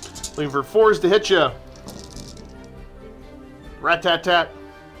 Looking for 4s to hit you. Rat-tat-tat.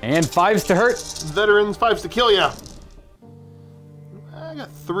 And 5s to hurt. Veterans, 5s to kill you. I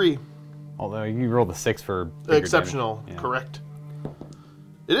got 3. Although you rolled a 6 for bigger exceptional, damage. Yeah. correct.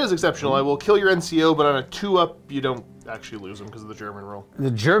 It is exceptional. I will kill your NCO, but on a 2-up, you don't actually lose them because of the German rule. The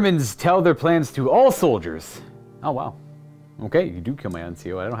Germans tell their plans to all soldiers. Oh, wow. Okay, you do kill my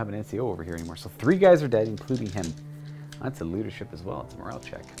NCO. I don't have an NCO over here anymore. So 3 guys are dead, including him. That's a leadership as well. It's a morale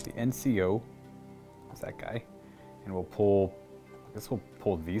check. The NCO is that guy. And we'll pull, I guess we'll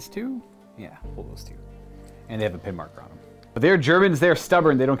pull these 2? Yeah, pull those 2. And they have a pin marker on them. But they're Germans, they're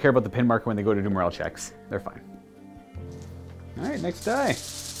stubborn. They don't care about the pin marker when they go to do morale checks. They're fine. All right, next die.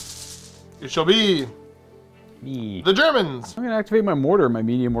 It shall be Me. the Germans. I'm gonna activate my mortar, my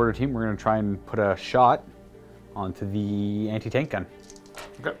medium mortar team. We're gonna try and put a shot onto the anti-tank gun.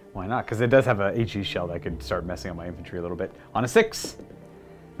 Okay. Why not? Because it does have a HE shell that could start messing up my infantry a little bit. On a 6.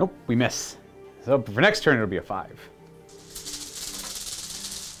 Nope, we miss. So for next turn, it'll be a 5.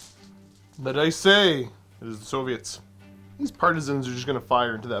 The dice say it is the Soviets. These partisans are just going to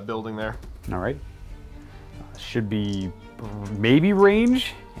fire into that building there. All right. Should be maybe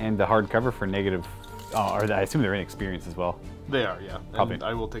range and the hard cover for negative. Oh, or I assume they're inexperienced as well. They are, yeah. Probably. And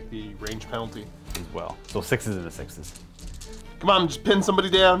I will take the range penalty. As well. So 6s and a 6s. Come on, just pin somebody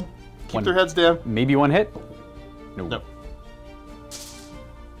down. Keep their heads down. Maybe 1 hit? No. No.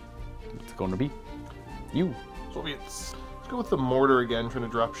 It's going to be you. Soviets. Let's go with the mortar again, trying to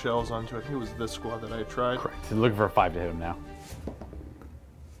drop shells onto, I think it was this squad that I tried. Correct. So looking for a 5 to hit him now.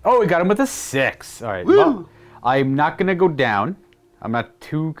 Oh, we got him with a 6. All right. Woo! Well, I'm not going to go down. I'm not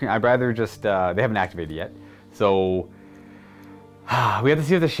too... I'd rather just... they haven't activated yet. So... we have to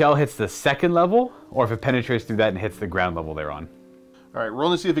see if the shell hits the 2nd level, or if it penetrates through that and hits the ground level they're on. All right,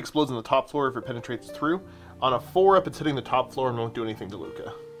 roll to see if it explodes on the top floor, if it penetrates through. On a 4-up, it's hitting the top floor and won't do anything to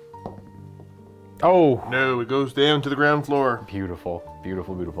Luka. Oh! No, it goes down to the ground floor. Beautiful.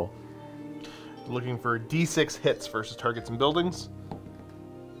 Beautiful, beautiful. Looking for D6 hits versus targets and buildings.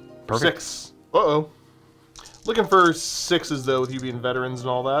 Perfect. 6. Uh-oh. Looking for 6s, though, with you being veterans and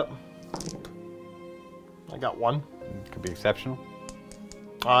all that. I got 1. Could be exceptional.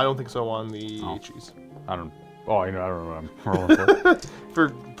 I don't think so on the Oh. HEs. I don't... Oh, you know, I don't know what I'm rolling for. For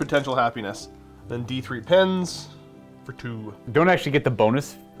potential happiness. Then D3 pins for 2. Don't actually get the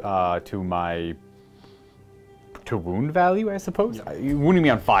bonus to my... to wound value, I suppose? Yeah. You're wounding me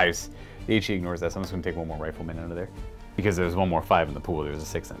on 5s. The HE ignores that, so I'm just going to take 1 more rifleman out of there. Because there's 1 more 5 in the pool. There's a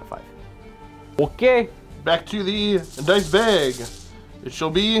 6 and a 5. Okay. Back to the dice bag. It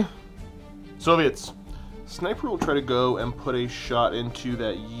shall be Soviets. Sniper will try to go and put a shot into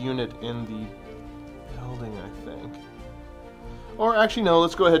that unit in the building, I think. Or actually, no,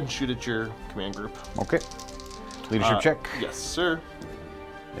 let's go ahead and shoot at your command group. Okay. Leadership check. Yes, sir.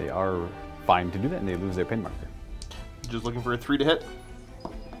 They are fine to do that, and they lose their pin marker. Just looking for a 3 to hit.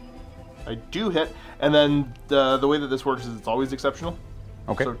 I do hit, and then the way that this works is it's always exceptional.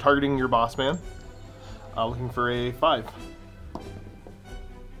 Okay. So targeting your boss man. Looking for a 5. And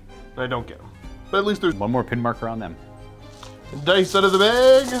I don't get him. But at least there's 1 more pin marker on them. dice out of the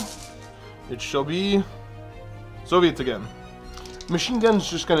bag. It shall be Soviets again. Machine gun's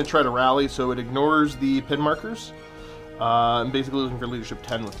just going to try to rally, so it ignores the pin markers. I'm basically looking for leadership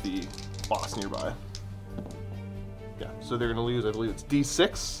 10 with the boss nearby. Yeah, so they're going to lose, I believe it's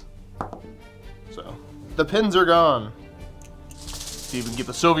D6. So, the pins are gone. See if we can get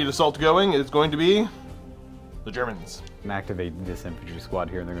the Soviet assault going. It's going to be the Germans. I'm gonna activate this infantry squad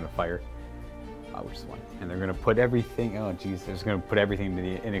here, and they're gonna fire. Which is one? And they're gonna put everything. Oh, geez, they're just gonna put everything to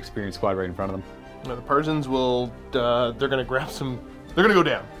the inexperienced squad right in front of them. Now the Partisans will. They're gonna grab some. They're gonna go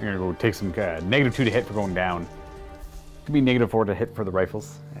down. They're gonna go take some -2 to hit for going down. Could be -4 to hit for the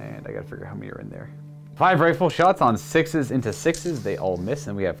rifles, and I gotta figure out how many are in there. 5 rifle shots on 6s into 6s. They all miss,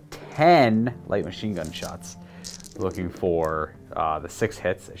 and we have 10 light machine gun shots. Looking for the 6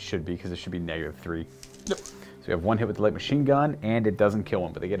 hits. It should be, because it should be -3. Yep. So we have 1 hit with the light machine gun, and it doesn't kill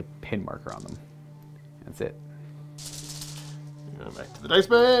them, but they get a pin marker on them. That's it. Going back to the dice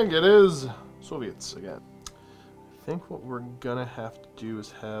bag. It is Soviets again. I think what we're gonna have to do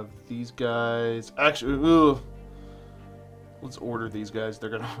is have these guys. Actually, let's order these guys. They're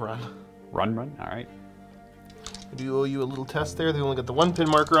gonna run. Run. All right. I do owe you a little test there. They only got the 1 pin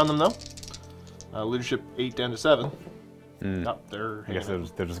marker on them though. Leadership 8 down to 7. Nope, they're. I guess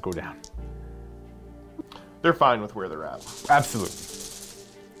they'll just go down. They're fine with where they're at. Absolutely.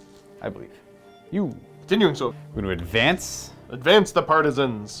 I believe. You. Continuing, so We're going to advance. Advance the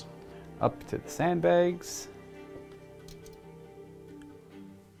Partisans. Up to the sandbags.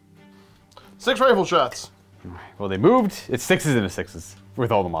 6 rifle shots. Well, they moved. It's 6s into 6s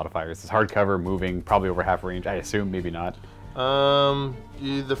with all the modifiers. It's hardcover, moving, probably over half range. I assume, maybe not.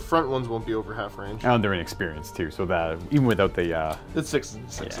 The front ones won't be over half range. And they're inexperienced too, so that even without the It's 6s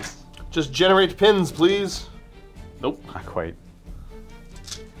into 6s. Yeah. Just generate pins, please. Nope. Not quite.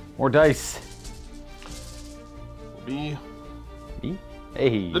 More dice. Be Me?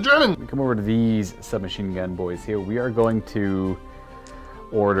 Hey. the German. We come over to these submachine gun boys here. We are going to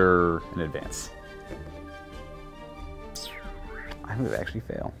order an advance. I think they actually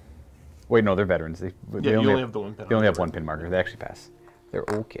fail. Wait, no, they're veterans. They only have the 1 pin. They only have 1 pin marker. They actually pass. They're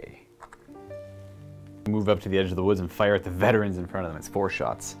okay. Move up to the edge of the woods and fire at the veterans in front of them. It's 4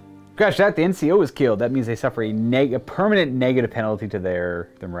 shots. Scratch that, the NCO is killed. That means they suffer a permanent negative penalty to their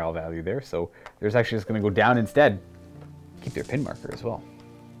morale value there. So there's actually just going to go down instead. Keep their pin marker as well.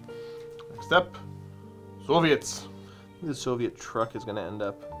 Next up, Soviets. The Soviet truck is going to end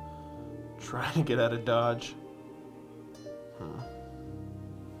up trying to get out of Dodge.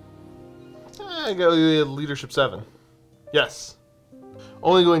 I go leadership 7. Yes.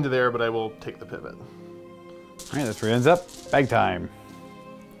 Only going to there, but I will take the pivot. Alright, that's where it ends up. Bag time.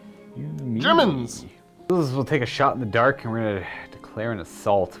 You, me. Germans! We'll take a shot in the dark, and we're going to declare an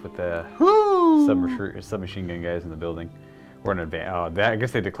assault with the submachine gun guys in the building. We're in advance. I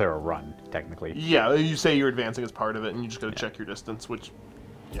guess they declare a run, technically. Yeah, you say you're advancing as part of it, and you just got to check your distance, which,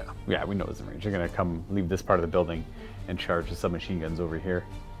 yeah. Yeah, we know it's in range. They're going to come leave this part of the building and charge the submachine guns over here.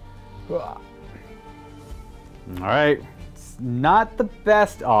 Alright. It's not the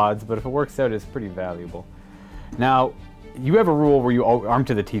best odds, but if it works out, it's pretty valuable. Now, you have a rule where you arm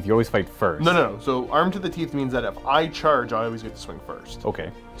to the teeth, you always fight first. No. So arm to the teeth means that if I charge, I always get to swing first.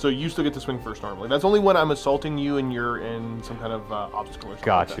 Okay. So you still get to swing first normally. That's only when I'm assaulting you and you're in some kind of obstacle or something.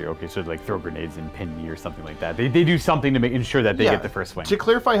 Got you. Okay, so like throw grenades and pin me or something like that. They do something to ensure that they get the first swing. To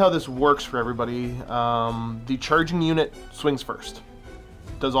clarify how this works for everybody, the charging unit swings first.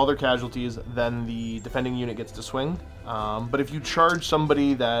 Does all their casualties, then the defending unit gets to swing. But if you charge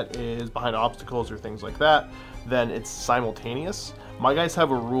somebody that is behind obstacles or things like that, then it's simultaneous. My guys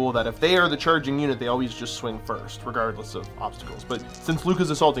have a rule that if they are the charging unit, they always just swing first, regardless of obstacles. But since Luka's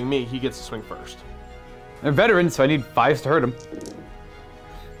assaulting me, he gets to swing first. They're veterans, so I need 5s to hurt them.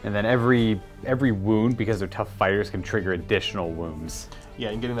 And then every wound, because they're tough fighters, can trigger additional wounds. Yeah,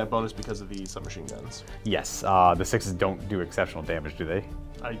 and getting that bonus because of the submachine guns. Yes, the 6s don't do exceptional damage, do they?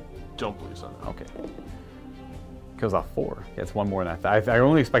 I don't believe so. No. Okay. Kills off 4. Yeah, it's 1 more than I thought. I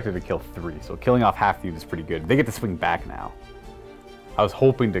only expected to kill 3, so killing off half of you is pretty good. They get to swing back now. I was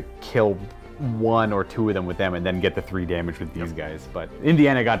hoping to kill 1 or 2 of them with them and then get the 3 damage with these guys, but in the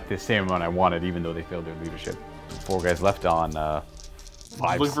end I got the same amount I wanted, even though they failed their leadership. 4 guys left on 5s.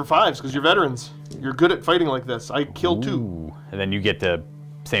 Looking for 5s because you're veterans. You're good at fighting like this. I killed 2. And then you get the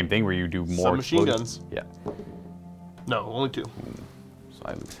same thing where you do more submachine guns. Yeah. No, only 2. So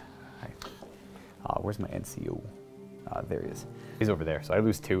I lose. Where's my NCO? There he is. He's over there. So I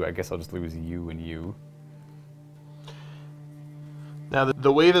lose 2. I guess I'll just lose you and you. Now,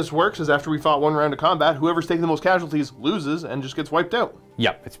 the way this works is after we fought 1 round of combat, whoever's taking the most casualties loses and just gets wiped out.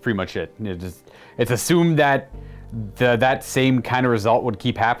 Yep, it's pretty much it. It's assumed that that same kind of result would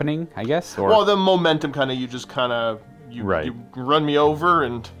keep happening, I guess? Or... Well, the momentum kind of, you just kind of, you run me over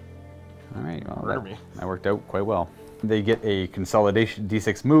and all right, well, murder me. That worked out quite well. They get a consolidation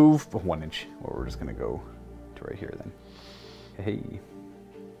D6 move, 1 inch. Well, we're just going to go to right here then. Hey.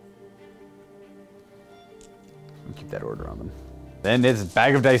 We'll keep that order on them. Then it's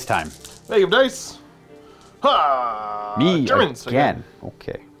bag of dice time. Bag of dice. Ha! Me Germans again.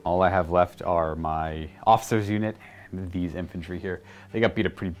 Okay. All I have left are my officers unit and these infantry here. They got beat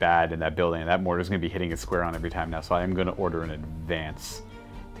up pretty bad in that building, and that mortar's going to be hitting a square on every time now, so I am going to order an advance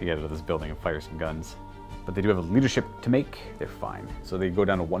to get out of this building and fire some guns. But they do have a leadership to make. They're fine. So they go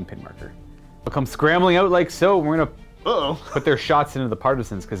down to 1 pin marker. They'll come scrambling out like so. We're going to put their shots into the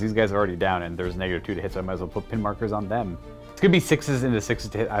partisans because these guys are already down and there's -2 to hit, so I might as well put pin markers on them. It's going to be 6s into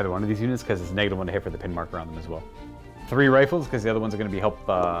 6s to hit either one of these units because it's -1 to hit for the pin marker on them as well. 3 rifles because the other ones are going to be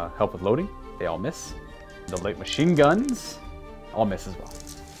help with loading. They all miss. The light machine guns all miss as well.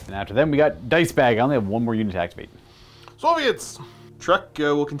 And after them we got dice bag. I only have 1 more unit to activate. Soviets! Truck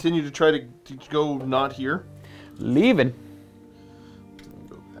will continue to try to go not here. Leaving.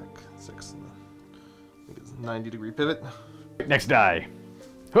 Go back 6. I think it's 90-degree pivot. Next die.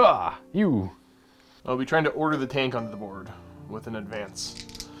 Ha! You. I'll be trying to order the tank onto the board with an advance.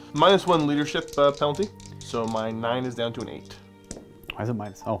 -1 leadership penalty, so my 9 is down to an 8. Why is it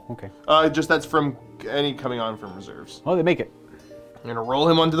minus? Oh, okay. Just that's from any coming on from reserves. Oh, they make it. I'm gonna roll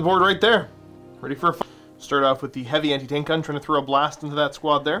him onto the board right there. Ready for a fight. Start off with the heavy anti-tank gun, trying to throw a blast into that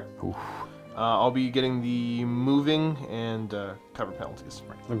squad there. I'll be getting the moving and cover penalties.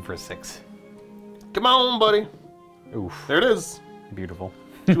 Right, looking for a 6. Come on, buddy. Oof. There it is. Beautiful.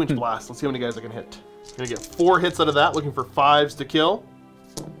 2-inch blast. Let's see how many guys I can hit. Gonna get 4 hits out of that, looking for 5s to kill.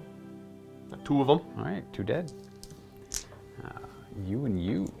 Got 2 of them. All right, 2 dead. You and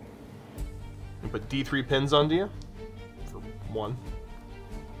you. And put D3 pins onto you for 1.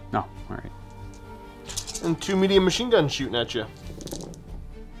 No, all right. And 2 medium machine guns shooting at you.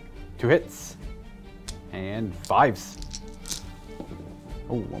 2 hits. And 5s.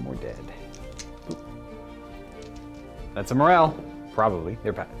 Oh, 1 more dead. Oop. That's a morale. Probably.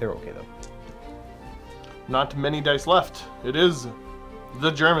 They're okay though. Not many dice left. It is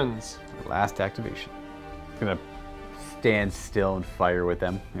the Germans. Last activation. Gonna stand still and fire with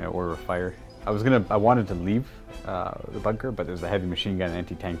them. You know, order a fire. I wanted to leave the bunker, but there's a heavy machine gun and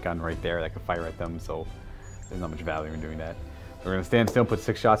anti-tank gun right there that could fire at them, so there's not much value in doing that. We're gonna stand still, put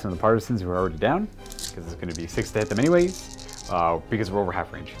 6 shots into the partisans who are already down, because it's gonna be 6 to hit them anyways, because we're over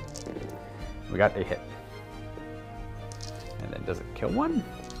half range. We got a hit. And then does it kill 1?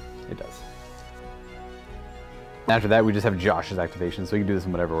 It does. After that, we just have Josh's activation, so he can do this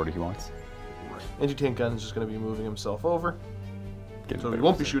in whatever order he wants. Anti-tank gun is just going to be moving himself over, so he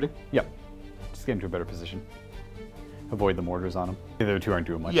won't be shooting. Yep. Just get into a better position. Avoid the mortars on him. The other 2 aren't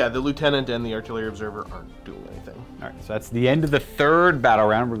doing much. Yeah, the lieutenant and the artillery observer aren't doing anything. All right, so that's the end of the 3rd battle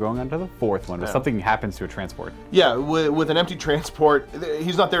round. We're going on to the 4th one. If something happens to a transport. Yeah, with an empty transport,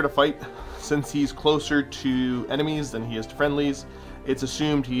 he's not there to fight. Since he's closer to enemies than he is to friendlies, it's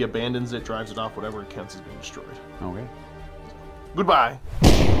assumed he abandons it, drives it off, whatever it counts as being destroyed. Okay. Goodbye.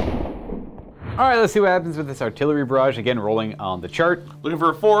 All right, let's see what happens with this artillery barrage. Again, rolling on the chart. Looking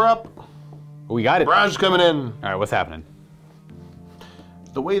for a 4-up. Oh, we got it. Barrage coming in. All right, what's happening?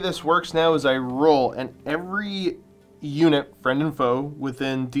 The way this works now is I roll, and every unit, friend and foe,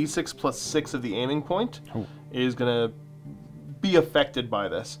 within D6 plus 6 of the aiming point is going to be affected by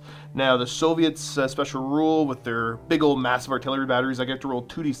this. Now, the Soviets' special rule with their big old massive artillery batteries, I get to roll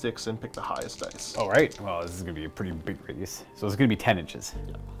 2d6 and pick the highest dice. All right. Well, this is going to be a pretty big radius. So it's going to be 10 inches,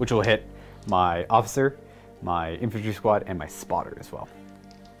 which will hit my officer, my infantry squad, and my spotter as well.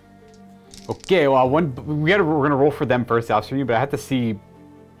 Okay, well, we're going to roll for them first, the officer unit, but I have to see.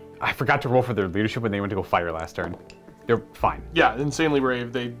 I forgot to roll for their leadership when they went to go fire last turn. They're fine. Yeah, insanely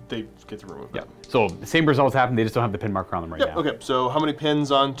brave. They get to remove yeah. them. So the same results happen. They just don't have the pin marker on them right now. Okay, so how many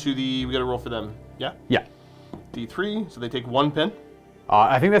pins onto the? We got to roll for them. Yeah. Yeah. D3. So they take 1 pin.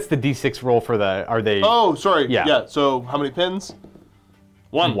 I think that's the D6 roll for the. Are they? Oh, sorry. Yeah. Yeah. So how many pins?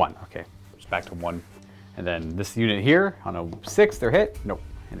 1. 1. Okay. Just back to 1. And then this unit here on a 6, they're hit. Nope.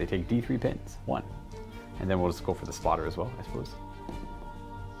 And they take D3 pins. 1. And then we'll just go for the spotter as well, I suppose.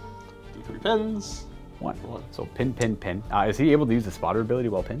 D3 pins. 1. So pin, pin, pin. Is he able to use the spotter ability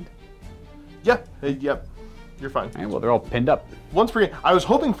while pinned? Yeah. Yep. You're fine. All right, well, they're all pinned up. Once per game. I was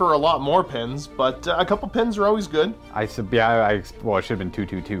hoping for a lot more pins, but a couple pins are always good. Well, it should have been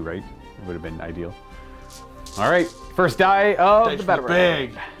 2-2-2, right? It would have been ideal. All right, first die of the battle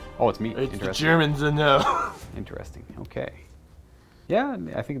round. Big. Oh, it's me. It's the Germans, no. Interesting. Okay. Yeah,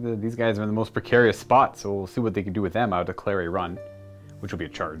 I think these guys are in the most precarious spot, so we'll see what they can do with them. I'll declare a run, which will be a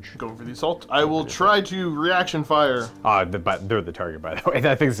charge. Going for the assault. I will try to reaction fire. But they're the target, by the way.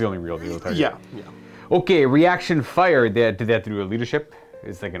 I think it's the only real target. Yeah. Okay, reaction fire. Did they have to do a leadership?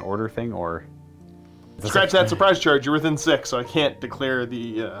 Is it like an order thing, or? Scratch that surprise charge. You're within 6, so I can't declare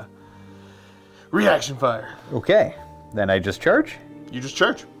the reaction fire. Okay, then I just charge. You just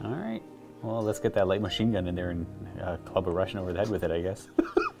charge. All right. Well, let's get that light machine gun in there and club a Russian over the head with it, I guess.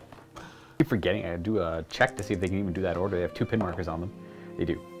 I keep forgetting. I do a check to see if they can even do that order. They have 2 pin markers on them. They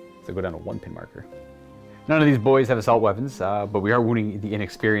do. So go down to 1 pin marker. None of these boys have assault weapons, but we are wounding the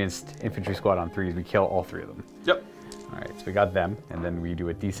inexperienced infantry squad on 3s. We kill all 3 of them. Yep. All right, so we got them, and then we do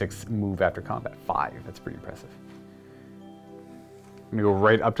a d6 move after combat. 5. That's pretty impressive. I'm gonna go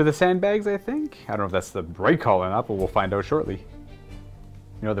right up to the sandbags, I think. I don't know if that's the right call or not, but we'll find out shortly.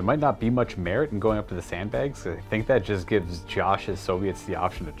 You know, there might not be much merit in going up to the sandbags. I think that just gives Josh's Soviets the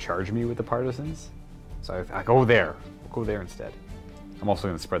option to charge me with the partisans. So I go there. We'll go there instead. I'm also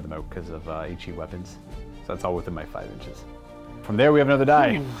going to spread them out because of HE weapons. So that's all within my 5 inches. From there, we have another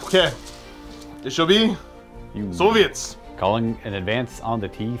die. Okay. It shall be Soviets. Calling an advance on the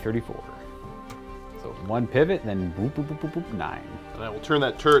T-34. So 1 pivot, then boop, boop, boop, boop, boop, 9. And I will turn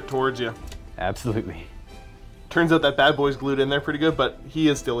that turret towards you. Absolutely. Turns out that bad boy's glued in there pretty good, but he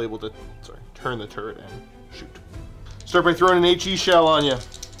is still able to, turn the turret and shoot. Start by throwing an HE shell on you.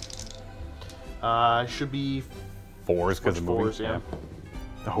 Should be 4s because of moving. 4s, yeah.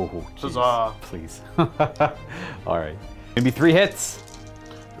 Oh, Huzzah. Please. All right. Gonna be 3 hits.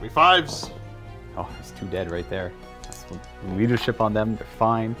 Gonna be 5s. Oh, there's 2 dead right there. That's leadership on them. They're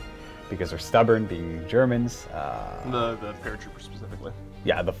fine because they're stubborn, being Germans. The paratrooper specifically.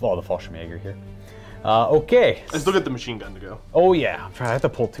 Yeah, the Fallschirmjäger here. Okay. I still get the machine gun to go. Oh yeah, I have to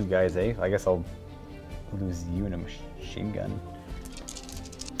pull 2 guys, eh? I guess I'll lose you in a machine gun.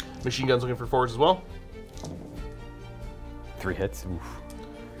 Machine gun's looking for 4s as well. 3 hits. Oof.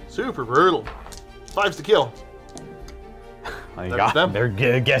 Super brutal. 5s to kill.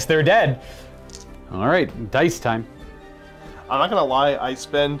 I guess they're dead. All right, dice time. I'm not gonna lie, I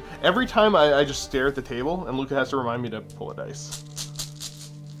spend every time I just stare at the table, and Luca has to remind me to pull a dice.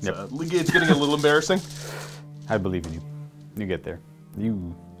 Yep. So, it's getting a little embarrassing. I believe in you. You get there.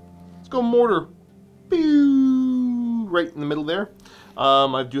 Let's go mortar. Pew! Right in the middle there.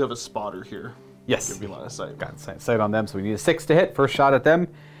 I do have a spotter here. Yes. Give me line of sight. Got sight on them, so we need a 6 to hit. First shot at them.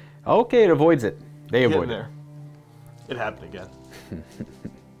 Okay, it avoids it. They avoid it. It happened again.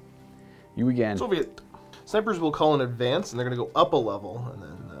 You again. Soviet. Snipers will call an advance, and they're going to go up a level, and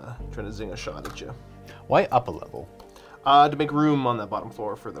then try to zing a shot at you. Why up a level? To make room on that bottom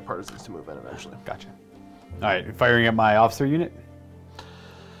floor for the partisans to move in eventually. Gotcha. All right, firing at my officer unit.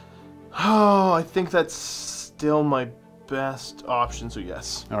 Oh, I think that's still my best option, so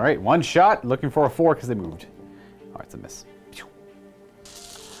yes. All right, 1 shot, looking for a 4 because they moved. All right, it's a miss.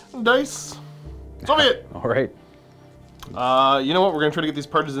 Dice. Soviet! All right. You know what? We're going to try to get these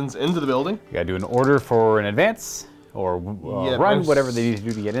partisans into the building. You got to do an order for an advance or run, whatever they need to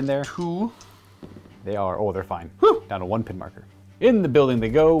do to get in there. 2. They are, oh, they're fine. Whew. Down to 1 pin marker. In the building they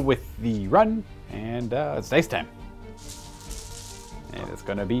go with the run, and it's dice time. And it's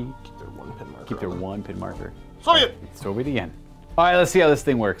going to be... Keep their 1 pin marker. Keep their 1 pin marker. Soviet! Soviet again. All right, let's see how this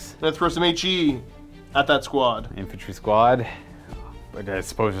thing works. Let's throw some HE at that squad. Infantry squad. But I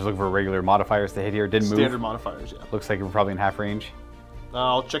suppose just looking for regular modifiers to hit here. Didn't move. Standard modifiers, yeah. Looks like we're probably in half range.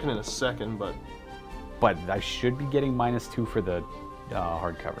 I'll check it in a second, but... But I should be getting -2 for the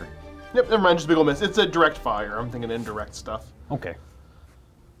hard cover. Yep, never mind, just a big ol' miss. It's a direct fire. I'm thinking indirect stuff. Okay.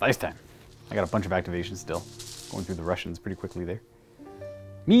 Dice time. I got a bunch of activations still. Going through the Russians pretty quickly there.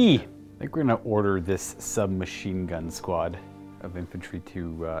 Me! I think we're going to order this submachine gun squad of infantry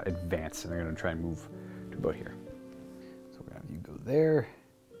to advance, and they're going to try and move to about here. So we're going to have you go there,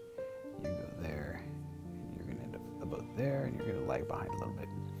 you go there, and you're going to end up about there, and you're going to lag behind a little bit.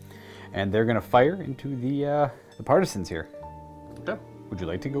 And they're going to fire into the partisans here. Okay. Would you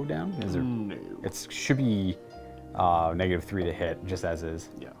like to go down? Is there? No. It should be -3 to hit, just as is.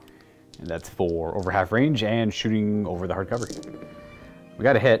 Yeah. And that's for over half range and shooting over the hard cover. We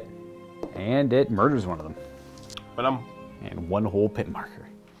got a hit, and it murders one of them. But I'm... And 1 whole pin marker.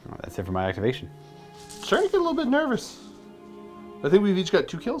 Oh, that's it for my activation. Starting to get a little bit nervous. I think we've each got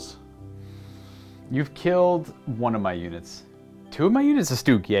 2 kills. You've killed 1 of my units. 2 of my units? A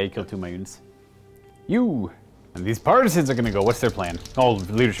Stuke. Yeah, you killed 2 of my units. You! And these partisans are gonna go. What's their plan? Oh,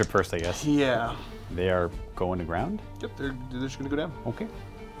 leadership first, I guess. Yeah. They are going to ground? Yep, they're just gonna go down. Okay.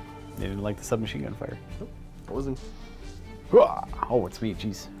 They didn't like the submachine gun fire. Nope. I wasn't. Oh, it's me.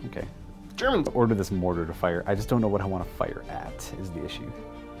 Jeez. Okay. German. Order this mortar to fire. I just don't know what I want to fire at is the issue.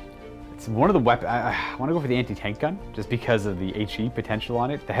 It's one of the weapons. I want to go for the anti-tank gun just because of the HE potential on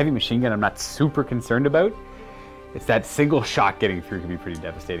it. The heavy machine gun I'm not super concerned about. It's that single shot getting through can be pretty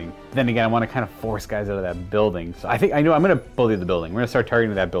devastating. Then again, I want to kind of force guys out of that building. So I know I'm going to bully the building. We're going to start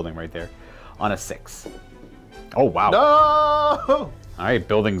targeting that building right there on a 6. Oh, wow. No! All right,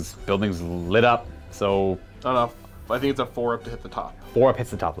 building's lit up. So I think it's a 4 up to hit the top. 4 up hits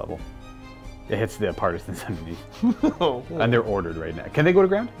the top level. It hits the partisans underneath. Oh. And they're ordered right now. Can they go to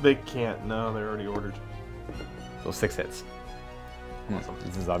ground? They can't. No, they're already ordered. So 6 hits.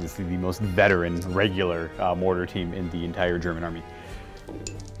 This is obviously the most veteran regular mortar team in the entire German army.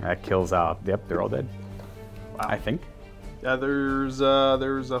 That kills yep, they're all dead. Wow. I think. Yeah, there's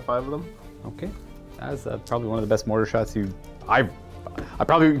 5 of them. Okay. That's probably one of the best mortar shots I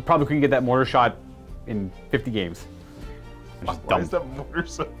probably couldn't get that mortar shot in 50 games. Why is that mortar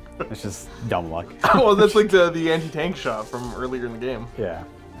so good? It's just dumb luck. Well, that's like the anti-tank shot from earlier in the game. Yeah.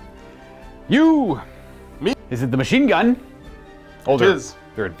 Me? Is it the machine gun? Oh,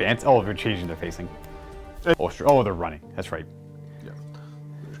 they're advanced. Oh, they're changing their facing. Oh, sure. Oh, they're running. That's right. Yeah.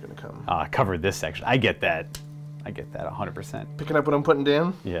 They're just gonna come. Cover this section. I get that. 100%. Picking up what I'm putting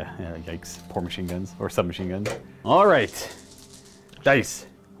down? Yeah, yikes. Poor machine guns. Or submachine guns. All right. Dice.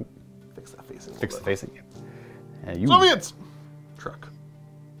 Fix that facing. Fix the facing. Soviets! Truck.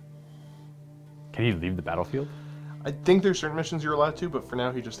 Can he leave the battlefield? I think there's certain missions you're allowed to, but for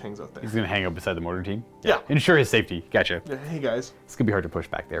now he just hangs out there. He's going to hang out beside the mortar team? Yeah. Ensure his safety. Gotcha. Yeah, hey, guys. It's going to be hard to push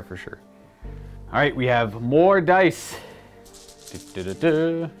back there for sure. All right, we have more dice.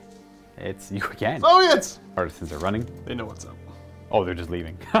 It's you again. Soviets! Partisans are running. They know what's up. Oh, they're just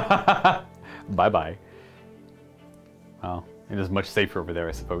leaving. Bye-bye. Well, it is much safer over there,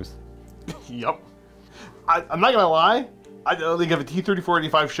 I suppose. Yep. I'm not going to lie. I think if a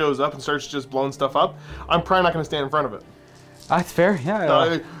T-34-85 shows up and starts just blowing stuff up, I'm probably not going to stand in front of it. That's fair,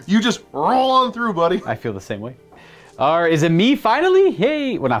 yeah. You just roll on through, buddy. I feel the same way. Is it me finally?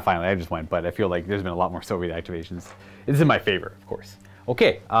 Hey, well, not finally, I just went, but I feel like there's been a lot more Soviet activations. It's in my favor, of course.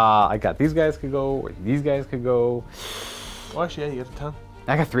 Okay, I got these guys could go, or these guys could go. Oh, actually, yeah, you got a ton.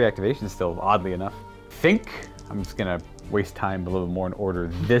 I got 3 activations still, oddly enough. I think I'm just going to waste time a little bit more and order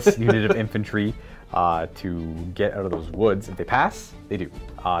this unit of infantry to get out of those woods. If they pass, they do.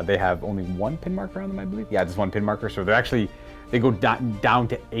 They have only 1 pin marker on them, I believe. Yeah, just 1 pin marker. So they're actually, they go down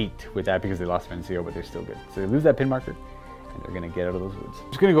to 8 with that because they lost NCO, but they're still good. So they lose that pin marker, and they're going to get out of those woods. I'm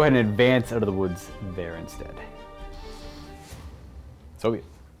just going to go ahead and advance out of the woods there instead. Soviet.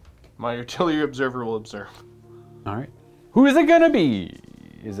 My artillery observer will observe. All right. Who is it going to be?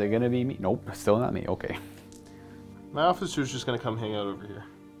 Is it going to be me? Nope, still not me. Okay. My officer's just going to come hang out over here.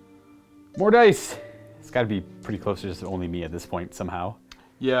 More dice. It's got to be pretty close to just only me at this point somehow.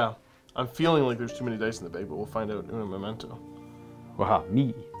 Yeah, I'm feeling like there's too many dice in the bag, but we'll find out in a memento. Wow,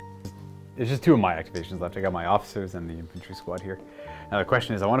 me. There's just 2 of my activations left. I got my officers and the infantry squad here. Now the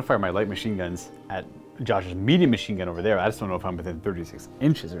question is, I want to fire my light machine guns at Josh's medium machine gun over there. I just don't know if I'm within 36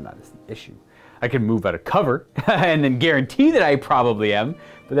 inches or not. Is the issue. I can move out of cover and then guarantee that I probably am,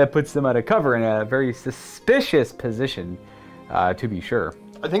 but that puts them out of cover in a very suspicious position, to be sure.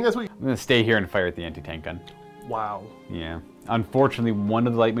 I think that's what I'm going to stay here and fire at the anti-tank gun. Wow. Yeah. Unfortunately, one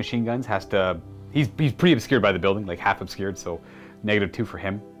of the light machine guns has to... He's pretty obscured by the building, like half obscured, so -2 for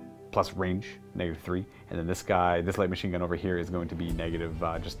him, plus range, -3. And then this guy, this light machine gun over here is going to be negative,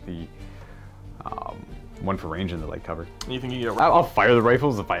 just the 1 for range and the light cover. You think you get I'll fire the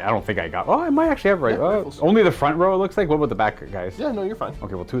rifles if I don't think I got... Oh, I might actually have rifles. Only the front row, it looks like. What about the back guys? Yeah, no, you're fine.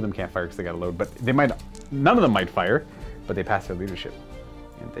 Okay, well, 2 of them can't fire because they got a load, but they might... None of them might fire, but they pass their leadership.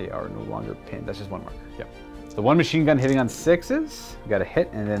 And they are no longer pinned. That's just 1 marker. Yep. So 1 machine gun hitting on 6s. We got a hit,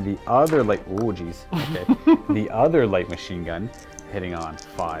 and then the other light... Oh, geez. Okay. The other light machine gun hitting on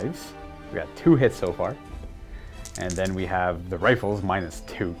 5s. We got 2 hits so far. And then we have the rifles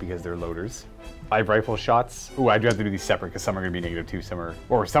 -2 because they're loaders. 5 rifle shots. Ooh, I do have to do these separate because some are going to be -2,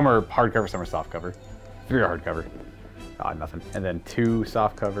 some are hard cover, some are soft cover. 3 are hard cover. Nothing. And then 2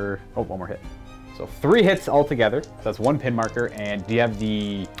 soft cover. Oh, 1 more hit. So 3 hits altogether. So that's 1 pin marker. And do you have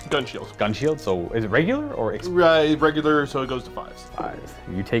the... Gun shield. Gun shield. So is it regular or... regular, so it goes to 5s. 5s.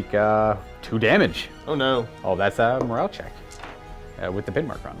 You take 2 damage. Oh, no. Oh, that's a morale check. With the pin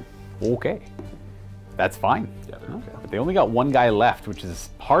marker on them. Okay. That's fine. Yeah, they're okay. But they only got 1 guy left, which is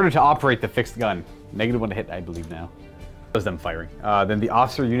harder to operate the fixed gun. -1 to hit, I believe now. That was them firing. Then the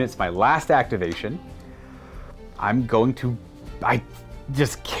officer unit's my last activation. I'm going to... I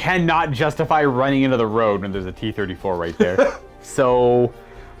just cannot justify running into the road when there's a T-34 right there. So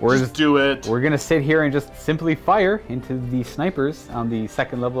we're just do it. We're going to sit here and just simply fire into the snipers on the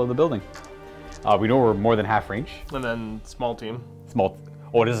 2nd level of the building. We know we're more than half range. And then small team. Small.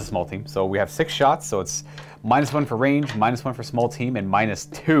 Oh, it is a small team. So we have 6 shots. So it's -1 for range, -1 for small team, and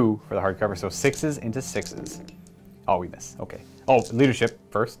 -2 for the hardcover. So 6s into 6s. Oh, we miss. Okay. Oh, leadership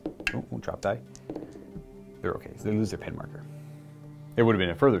first. Oh, drop die. They're okay. So they lose their pin marker. There would have been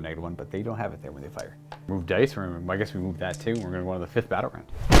a further -1, but they don't have it there when they fire. Move dice. I guess we moved that too. We're going to go on to the 5th battle round.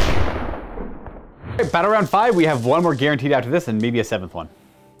 Okay, battle round 5. We have 1 more guaranteed after this, and maybe a 7th one.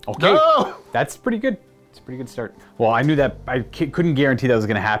 Okay. No! That's pretty good. It's a pretty good start. Well, I knew that I couldn't guarantee that was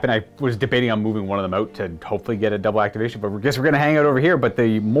going to happen. I was debating on moving one of them out to hopefully get a double activation, but I guess we're going to hang out over here. But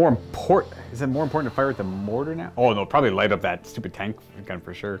the more important, is it more important to fire with the mortar now? Oh, no, probably light up that stupid tank gun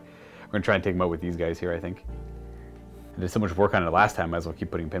for sure. We're going to try and take them out with these guys here, I think. I did so much work on it last time, I might as well keep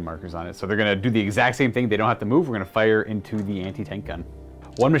putting pin markers on it. So they're going to do the exact same thing. They don't have to move. We're going to fire into the anti-tank gun.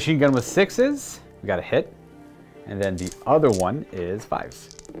 1 machine gun with 6s. We got a hit. And then the other one is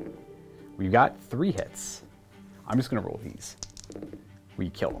 5s. We've got 3 hits. I'm just gonna roll these.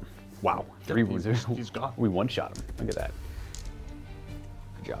 We kill him. Wow, 3 wounds. He's gone. We one-shot him. Look at that.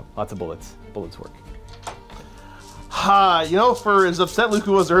 Good job. Lots of bullets. Bullets work. Ha! You know, for as upset Luka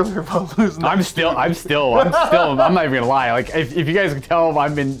was earlier about losing. I'm not even gonna lie. Like, if you guys can tell,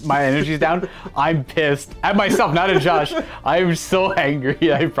 my energy's down. I'm pissed at myself, not at Josh. I'm so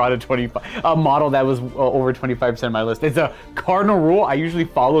angry. I brought a model that was over 25% of my list. It's a cardinal rule. I usually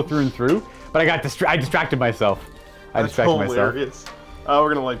follow through and through, but I distracted myself. That's hilarious.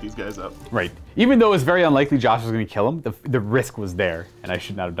 We're gonna light these guys up. Right. Even though it's very unlikely Josh was gonna kill him, the risk was there, and I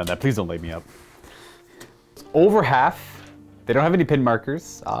should not have done that. Please don't light me up. Over half. They don't have any pin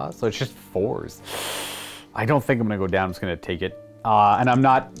markers, so it's just 4s. I don't think I'm gonna go down. I'm just gonna take it, and I'm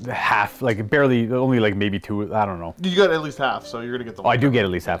not half, like barely, only like maybe 2. I don't know. You got at least half, so you're gonna get the. Oh, I do get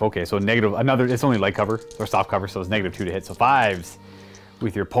at least half. Okay, so negative. Another. It's only light cover or soft cover, so it's -2 to hit. So 5s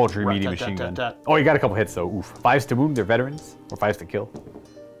with your paltry medium machine gun. Oh, you got a couple hits though. Oof. 5s to wound. They're veterans, or 5s to kill.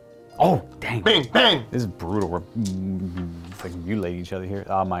 Oh, dang. Bang, bang. This is brutal. We're it's like mutilating each other here.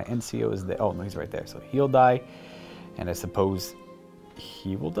 My NCO is there. Oh, no, he's right there. So he'll die. And I suppose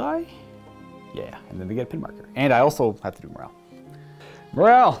he will die? Yeah, and then they get a pin marker. And I also have to do morale.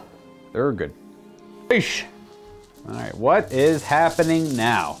 Morale! They're good. Fish! Alright, what is happening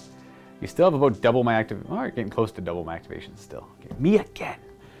now? You still have about double my activation. Alright, getting close to double my activation still. Okay, me again.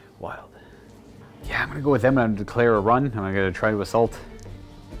 Wild. Yeah, I'm gonna go with them. I'm gonna declare a run. I'm gonna try to assault.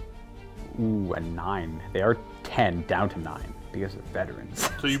 Ooh, a 9. They are 10, down to 9, because they're veterans.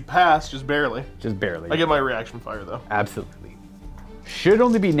 So you pass, just barely. Just barely. I get my reaction fire, though. Absolutely. Should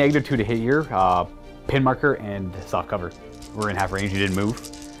only be -2 to hit here. Pin marker and soft cover. We're in half range, you didn't move.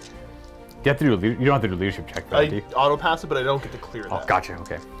 You don't have to do a leadership check for that, do you? Auto pass it, but I don't get to clear that. Oh, gotcha,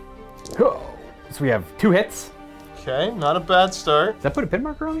 okay. So we have 2 hits. Okay, not a bad start. Does that put a pin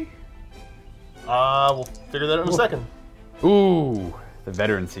marker on me? We'll figure that out in a second. Ooh, the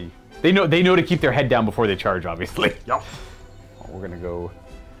veterancy. They know to keep their head down before they charge, obviously. Yep. Well, we're gonna go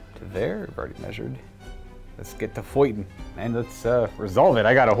to there. We've already measured. Let's get to fighting and let's resolve it.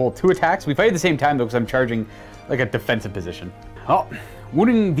 I got a whole 2 attacks. We fight at the same time though, because I'm charging like a defensive position. Oh,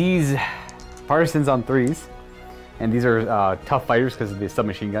 wounding these partisans on 3s, and these are tough fighters because of the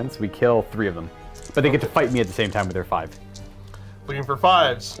submachine guns. We kill 3 of them, but they get to fight me at the same time with their 5. Looking for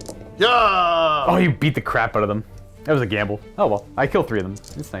 5s. Yeah. Oh, you beat the crap out of them. That was a gamble. Oh well, I killed 3 of them.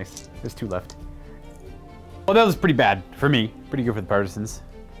 It's nice. There's 2 left. Well, that was pretty bad for me. Pretty good for the partisans.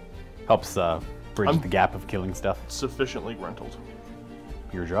 Helps bridge the gap of killing stuff. Sufficiently gruntled.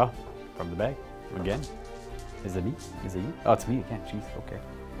 Your draw from the bag again. Is it me? Is it you? Oh, it's me again. Jeez. Okay.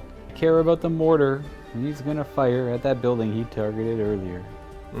 Care about the mortar. He's gonna fire at that building he targeted earlier.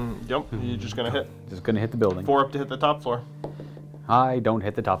 Yep. You're just gonna hit. Just gonna hit the building. 4 up to hit the top floor. I don't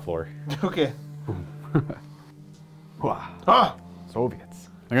hit the top floor. Okay. Ah! Soviets.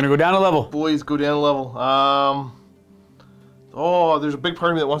 They're gonna go down a level. Boys, go down a level. Oh, there's a big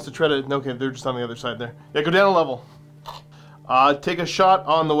part of me that wants to try to. Okay, they're just on the other side there. Yeah, go down a level. Take a shot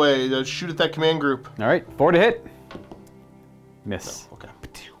on the way. Shoot at that command group. All right, 4 to hit. Miss. No, okay.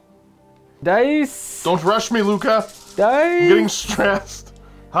 Dice. Don't rush me, Luka. Dice. I'm getting stressed.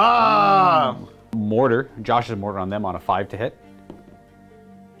 Ah. Mortar. Josh's mortar on them on a 5 to hit.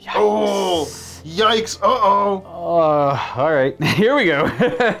 Yikes. Oh. Yikes! Uh-oh! All right, here we go.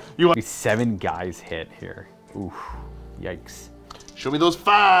 You want 7 guys hit here. Oof, yikes. Show me those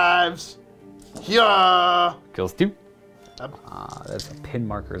 5s. Yeah. Kills 2. That's a pin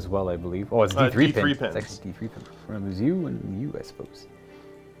marker as well, I believe. Oh, it's D3 pin. Pins. It's actually D3 pin. We're gonna lose you and you, I suppose.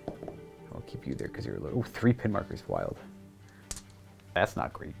 I'll keep you there because you're a little. Oh, 3 pin markers, wild. That's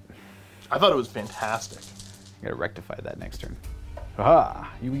not great. I thought it was fantastic. I gotta rectify that next turn.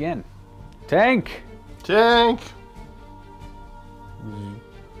 Aha! You again. Tank! Tank!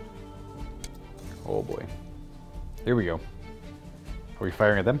 Oh boy. Here we go. Are we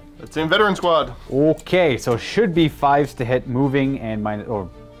firing at them? That's in veteran squad. Okay, so it should be 5s to hit moving and minus, or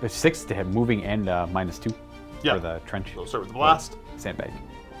 6 to hit moving and -2 Yeah. for the trench. So we'll start with the blast. Sandbag.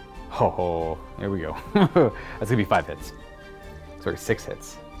 Ho, here we go. That's gonna be 5 hits. Sorry, 6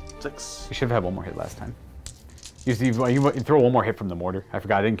 hits. 6. We should have had one more hit last time. You throw one more hit from the mortar. I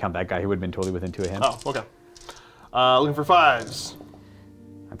forgot, I didn't count that guy. He would have been totally within 2 of him. Oh, okay. Looking for 5s.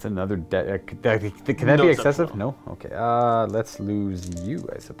 That's another can that be excessive? No? Okay, let's lose you,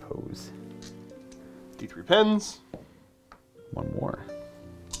 I suppose. D3 pins. One more.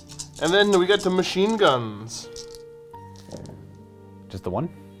 And then we get to machine guns. Just the one?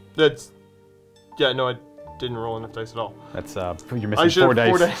 That's... Yeah, no, I didn't roll enough dice at all. That's, you're missing 4 dice.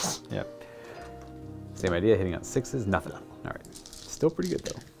 4 dice. Yep. Same idea, hitting on 6s, nothing. Alright. Still pretty good,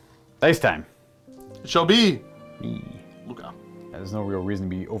 though. Dice time. It shall be. Me. Luka. There's no real reason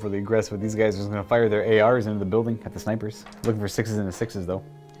to be overly aggressive with these guys. They're just going to fire their ARs into the building at the snipers. Looking for 6s and 6s, though.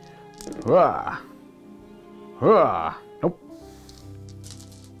 Hurrah! Hurrah! Nope.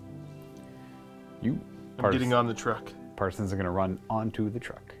 You. I'm getting on the truck. Parsons are going to run onto the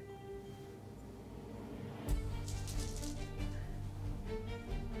truck.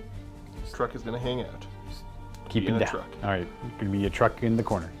 This truck is going to hang out. Keep in it the down. truck. All right, going to be a truck in the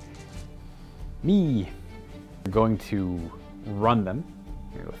corner. Me. We're going to run them.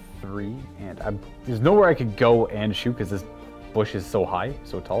 Here we go, 3, and there's nowhere I could go and shoot because this bush is so high,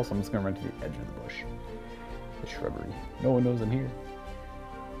 so tall. So I'm just going to run to the edge of the bush, the shrubbery. No one knows I'm here.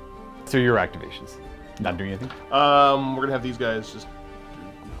 So your activations. Not doing anything? We're going to have these guys just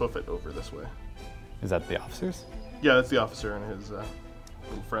hoof it over this way. Is that the officers? Yeah, that's the officer and his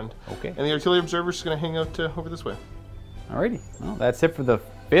little friend. Okay. And the artillery observer's just going to hang out over this way. Alrighty. Well, that's it for the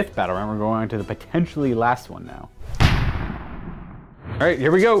 5th battle round. We're going on to the potentially last one now. Alright,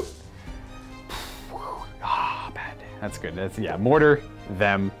 here we go. Ah, bad. That's good. That's, yeah, mortar,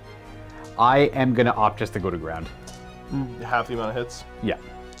 them. I am going to opt just to go to ground. Half the amount of hits. Yeah.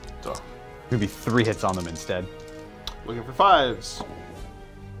 So, Gonna be 3 hits on them instead. looking for 5s.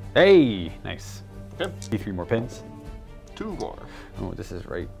 Hey, nice. Okay. 3 more pins. 2 more. Oh, this is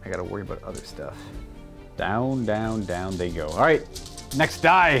right. I gotta worry about other stuff. Down, down, down they go. All right, next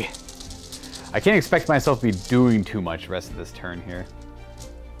die. I can't expect myself to be doing too much the rest of this turn here.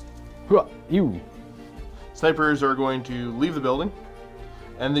 You. Snipers are going to leave the building,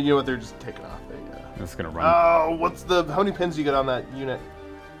 and then you know what? They're just taking off. I'm just gonna run. Oh, how many pins do you get on that unit?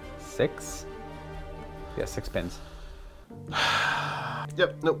 6? Yeah, 6 pins.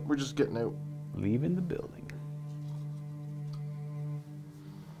 Yep, nope, we're just getting out. Leaving the building.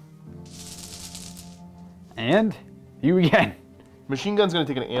 And you again. Machine Gun's going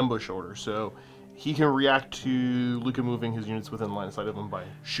to take an ambush order, so he can react to Luka moving his units within line of sight of him by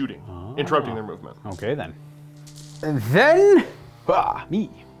shooting, interrupting their movement. Okay then. And then, me.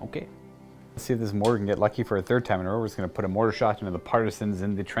 Okay. Let's see if this mortar can get lucky for a 3rd time in a row. We're just going to put a mortar shot into the partisans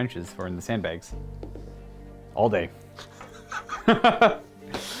in the trenches or in the sandbags. All day.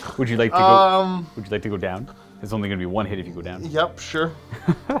 Would you like to go? Would you like to go down? It's only going to be 1 hit if you go down. Yep, sure.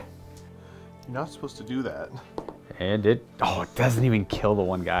 You're not supposed to do that. And it doesn't even kill the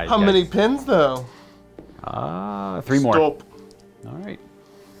one guy. How many pins though? 3 more. Stop. All right.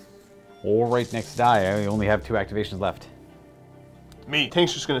 All right, next die. I only have 2 activations left. Me.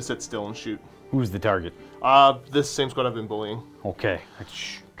 Tank's just gonna sit still and shoot. Who's the target? This same squad I've been bullying. Okay. That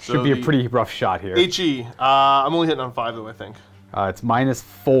should be a pretty rough shot here. HE. I'm only hitting on 5 though, I think. It's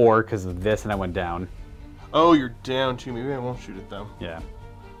 -4 because of this, and I went down. Oh, you're down too. Maybe I won't shoot it though. Yeah.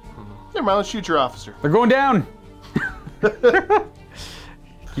 Never mind. Let's shoot your officer. They're going down.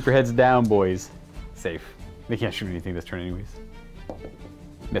 Keep your heads down, boys. Safe. They can't shoot anything this turn, anyways.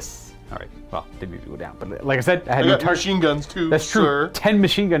 Miss. All right. Well, didn't need to go down, but like I said, I had no target. Machine guns too. That's true. Sir. 10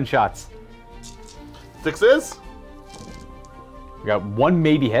 machine gun shots. 6s. We got 1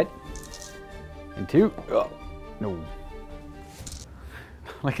 maybe hit, and 2. Oh, no.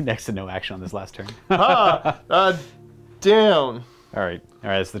 Like next to no action on this last turn. Down. All right.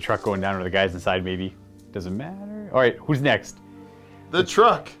 It's the truck going down, or the guys inside maybe. Doesn't matter. All right. Who's next? The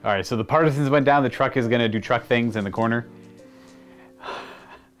truck. All right. So the partisans went down. The truck is gonna do truck things in the corner.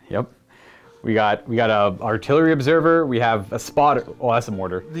 Yep. We got a artillery observer. We have a spotter. Oh, that's a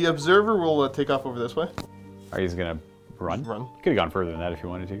mortar. The observer will take off over this way. Are you just gonna run? Run. You could have gone further than that if you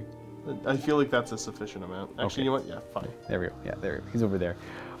wanted to. I feel like that's a sufficient amount. Actually, Okay. you know what? Yeah, fine. There we go. Yeah, there we go. He's over there.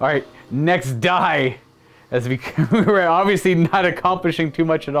 All right. Next die. As we were obviously not accomplishing too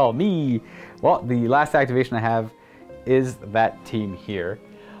much at all. Me. Well, the last activation I have is that team here.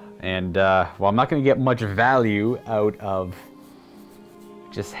 And, well, I'm not going to get much value out of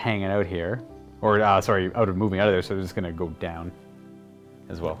just hanging out here. Or, sorry, out of moving out of there, so they're just going to go down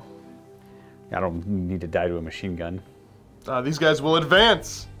as well. I don't need to die to a machine gun. These guys will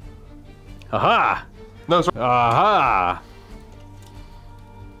advance. Aha! No, sorry. Aha!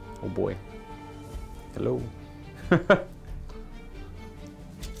 Oh boy. Hello.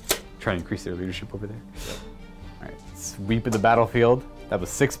 Try and increase their leadership over there. Yep. Alright, sweep of the battlefield. That was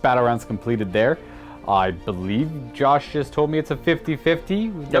 6 battle rounds completed there. I believe Josh just told me it's a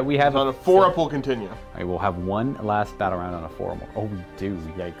 50-50 that we have. On a 4-up will continue. Alright, we'll have one last battle round on a 4 more. Oh, we do.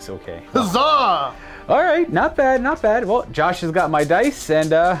 Yikes, okay. Huzzah! Alright, not bad, not bad. Well, Josh has got my dice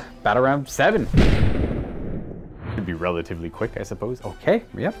and battle round 7. Should be relatively quick, I suppose. Okay,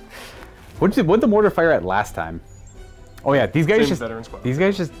 yep. What'd the mortar fire at last time? Oh yeah, these guys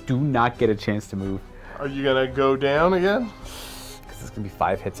just do not get a chance to move. Are you gonna go down again? Because it's gonna be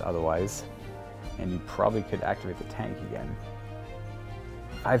 5 hits otherwise. And you probably could activate the tank again.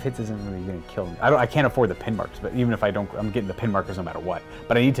 5 hits isn't really gonna kill me. I can't afford the pin marks, but even if I don't, I'm getting the pin markers no matter what.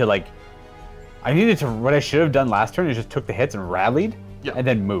 But I need to what I should have done last turn is just took the hits and rallied, and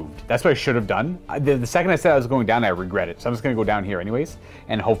then moved. That's what I should have done. The second I said I was going down, I regret it. So I'm just gonna go down here anyways,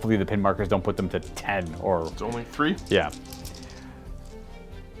 and hopefully the pin markers don't put them to 10 or... It's only 3? Yeah.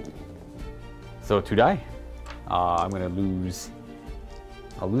 So 2 die. I'm gonna lose...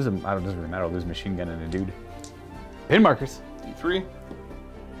 I'll lose them. I don't. Doesn't really matter. I'll lose a machine gun and a dude. Pin markers. D3.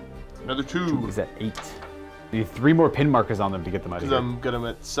 Another 2. Is that 8? I need 3 more pin markers on them to get them out of here. I'm got them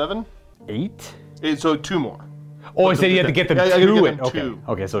at 7. 8? So 2 more. Oh, I said you have to get them to it. Okay. 2.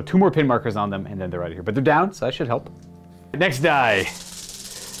 Okay, so 2 more pin markers on them, and then they're out of here. But they're down, so that should help. Next die.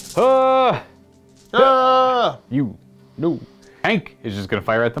 You. No. Tank is just gonna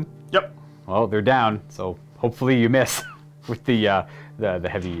fire at them. Yep. Well, they're down, so hopefully you miss with the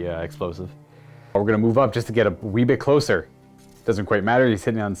heavy explosive. We're gonna move up just to get a wee bit closer. Doesn't quite matter. He's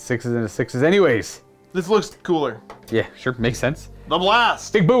hitting on 6s and 6s anyways. This looks cooler. Yeah, sure, makes sense. The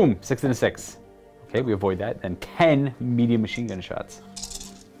blast. Big boom, 6 and a 6. Okay, we avoid that. Then 10 medium machine gun shots.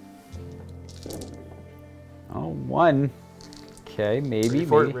 Oh, 1. Okay, maybe.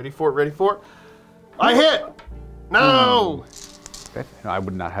 Ready for it. I hit. No. I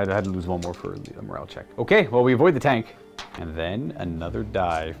would not. I had to lose 1 more for a morale check. Okay, well we avoid the tank. And then another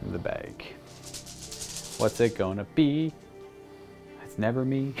die from the bag. What's it gonna be? It's never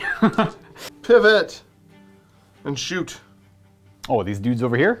me. Pivot. And shoot. Oh, these dudes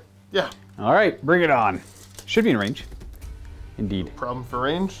over here? Yeah. All right, bring it on. Should be in range. Indeed. No problem for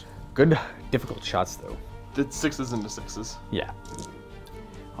range. Good, difficult shots though. Did 6s into 6s. Yeah.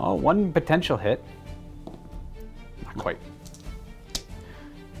 Oh, 1 potential hit. Not quite.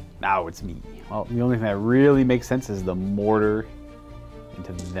 Now it's me. Well, the only thing that really makes sense is the mortar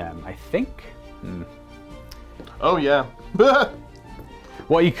into them, I think. Oh, yeah.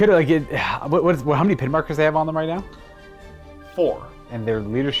 Well, you could have, how many pin markers they have on them right now? 4. And their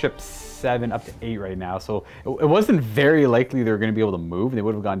leadership 7 up to 8 right now. So it wasn't very likely they were going to be able to move. They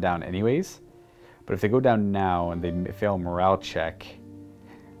would have gone down anyways. But if they go down now and they fail a morale check,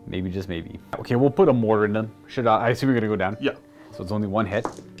 maybe, just maybe. Okay, we'll put a mortar in them. I assume you're going to go down? Yeah. So it's only 1 hit.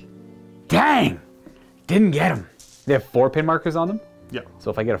 Dang! Didn't get them. They have 4 pin markers on them? Yeah.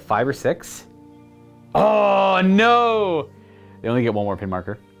 So if I get a 5 or 6... Oh, no! They only get 1 more pin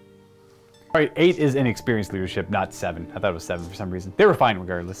marker. All right, 8 is inexperienced leadership, not 7. I thought it was 7 for some reason. They were fine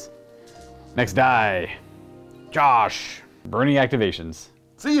regardless. Next die. Josh. Burning activations.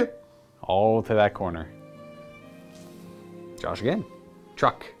 See ya. All to that corner. Josh again.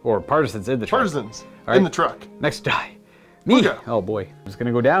 Truck. Or partisans in the truck. Partisans in the truck. Next die. Me. Luka. Oh boy. I'm just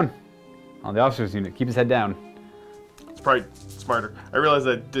gonna go down on the officer's unit. Keep his head down. It's probably smarter. I realized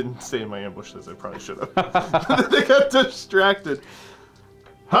I didn't stay in my ambush as I probably should have. They got distracted.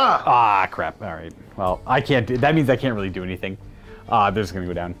 Ha! Ah, crap. All right. Well, I can't do... That means I can't really do anything. They're just going to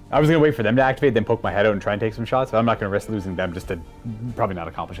go down. I was going to wait for them to activate, then poke my head out and try and take some shots, but I'm not going to risk losing them just to probably not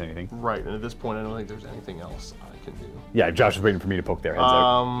accomplish anything. Right, and at this point, I don't think there's anything else I can do. Yeah, Josh is waiting for me to poke their heads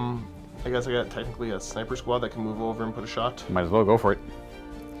out. I guess I got technically a sniper squad that can move over and put a shot. Might as well go for it.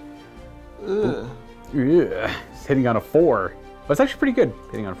 Ugh. Yeah. It's hitting on a 4. But it's actually pretty good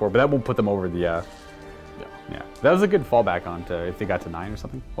hitting on a 4, but that won't put them over the... Yeah, that was a good fallback on to if they got to 9 or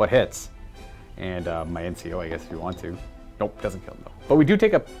something. Well, it hits. And my NCO, I guess, if you want to. Nope, doesn't kill them though. But we do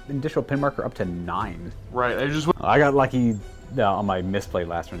take an additional pin marker up to 9. Right, I got lucky on my misplay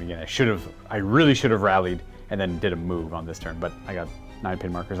last turn again. I really should have rallied and then did a move on this turn, but I got 9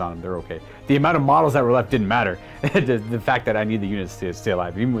 pin markers on them, they're okay. The amount of models that were left didn't matter. the fact that I need the units to stay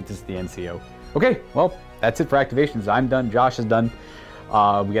alive, even with just the NCO. Okay, well, that's it for activations. I'm done, Josh is done.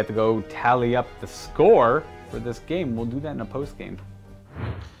 We get to go tally up the score for this game. We'll do that in a post game.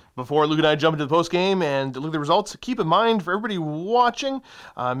 Before Luke and I jump into the post game and look at the results, keep in mind for everybody watching,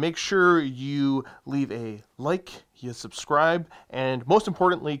 make sure you leave a like, you subscribe, and most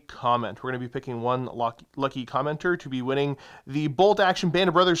importantly, comment. We're going to be picking one lucky commenter to be winning the Bolt Action Band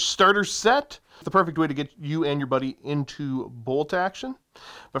of Brothers starter set. The perfect way to get you and your buddy into Bolt Action.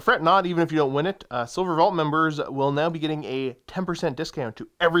 But fret not, even if you don't win it, Silver Vault members will now be getting a 10% discount to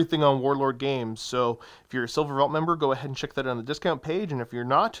everything on Warlord Games. So if you're a Silver Vault member, go ahead and check that out on the discount page. And if you're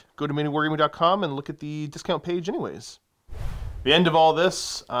not, go to MiniWarGaming.com and look at the discount page anyways. The end of all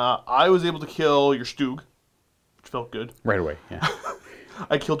this, I was able to kill your Stug, which felt good. Right away, yeah.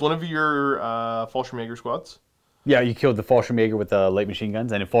 I killed one of your Fallschirmjäger squads. Yeah, you killed the Fallschirmjäger with the light machine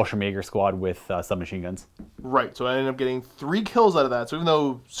guns and a Fallschirmjäger squad with submachine guns. Right, so I ended up getting 3 kills out of that. So even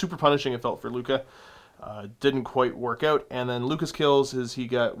though super punishing it felt for Luka, didn't quite work out. And then Luka's kills is he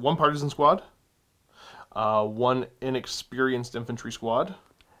got 1 partisan squad, 1 inexperienced infantry squad,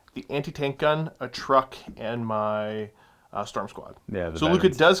 the anti-tank gun, a truck, and my storm squad. Yeah. So Luka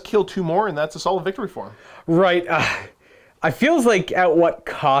does kill 2 more, and that's a solid victory for him. Right. I feels like at what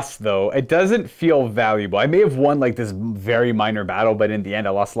cost, though? It doesn't feel valuable. I may have won like this very minor battle, but in the end,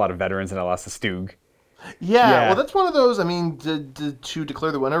 I lost a lot of veterans and I lost a Stug. Yeah, well, that's one of those, I mean, to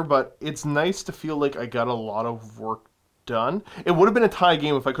declare the winner, but it's nice to feel like I got a lot of work done. It would have been a tie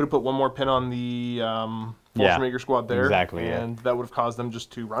game if I could have put 1 more pin on the Fallschirmjäger squad there. Exactly, and that would have caused them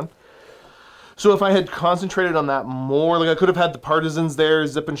just to run. So if I had concentrated on that more, like I could have had the partisans there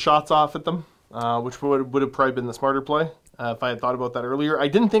zipping shots off at them, which would have probably been the smarter play. If I had thought about that earlier. I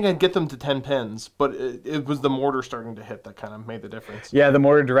didn't think I'd get them to 10 pins, but it was the mortar starting to hit that kind of made the difference. Yeah, the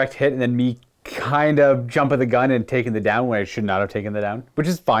mortar direct hit, and then me kind of jumping the gun and taking the down when I should not have taken the down, which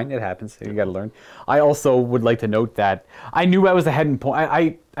is fine. It happens. You got to learn. I also would like to note that I knew I was ahead in point.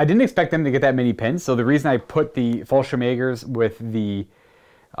 I didn't expect them to get that many pins, so the reason I put the Fallschirmjägers with the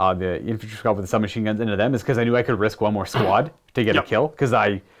infantry squad with the submachine guns into them is because I knew I could risk 1 more squad to get a kill, because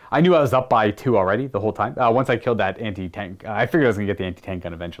I knew I was up by 2 already the whole time. Once I killed that anti-tank, I figured I was going to get the anti-tank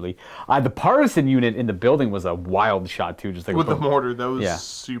gun eventually. The partisan unit in the building was a wild shot too. Just like with the mortar, that was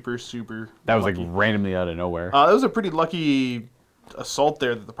super That was lucky. Like randomly out of nowhere. That was a pretty lucky assault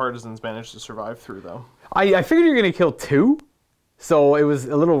there that the partisans managed to survive through, though. I figured you were going to kill 2. So it was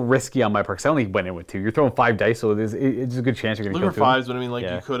a little risky on my part, because I only went in with 2. You're throwing 5 dice, so it's a good chance you're going to kill 2. 5s, but I mean, like,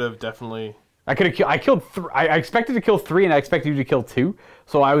 you could have definitely... I killed 3. I expected to kill 3, and I expected you to kill 2.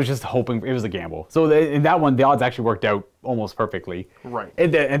 So I was just hoping it was a gamble. So in that one, the odds actually worked out almost perfectly. Right.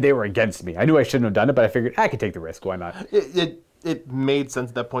 And they were against me. I knew I shouldn't have done it, but I figured I could take the risk. Why not? It made sense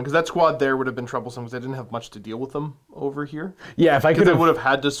at that point, because that squad there would have been troublesome, because I didn't have much to deal with them over here. Yeah, if I could, I would have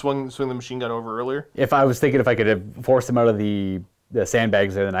had to swing the machine gun over earlier. If I was thinking if I could have forced them out of the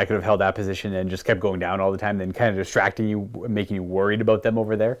sandbags there, then I could have held that position and just kept going down all the time, then kind of distracting you, making you worried about them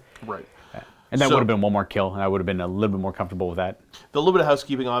over there. Right. And that would have been 1 more kill, and I would have been a little bit more comfortable with that. The little bit of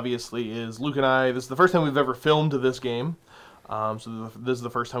housekeeping, obviously, is Luke and I, this is the first time we've ever filmed this game. So this is the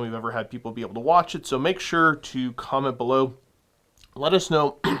first time we've ever had people be able to watch it. So make sure to comment below. Let us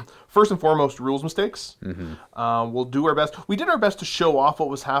know, first and foremost, rules mistakes. Mm-hmm. We'll do our best. We did our best to show off what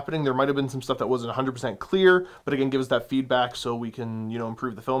was happening. There might have been some stuff that wasn't 100% clear, but again, give us that feedback so we can,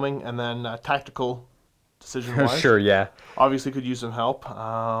 improve the filming. And then tactical decision-wise. Sure, yeah. Obviously could use some help.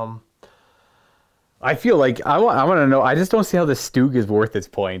 I feel like I want to know. I just don't see how the Stug is worth its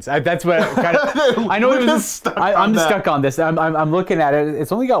points. That's what kind of. I know I'm stuck on this. I'm looking at it.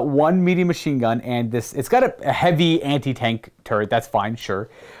 It's only got 1 medium machine gun, and it's got a heavy anti-tank turret. That's fine,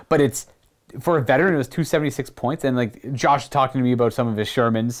 sure, but it's for a veteran. It was 276 points, and like Josh was talking to me about some of his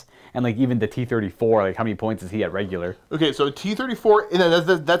Shermans, and like even the T-34. Like how many points is he at regular? Okay, so T-34,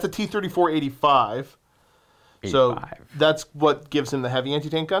 and that's a T-34 85. So that's what gives him the heavy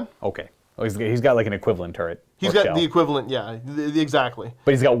anti-tank gun. Okay. Oh, he's got like an equivalent turret. He's got the equivalent, yeah, exactly.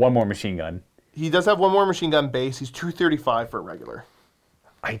 But he's got 1 more machine gun. He does have 1 more machine gun base. He's 235 for a regular.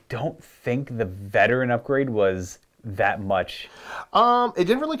 I don't think the veteran upgrade was that much. It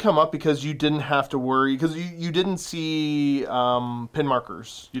didn't really come up because you didn't have to worry, because you didn't see pin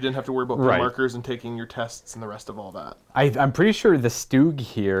markers. You didn't have to worry about pin markers and taking your tests and the rest of all that. I'm pretty sure the Stug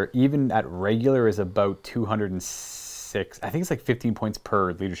here, even at regular, is about 206. I think it's like 15 points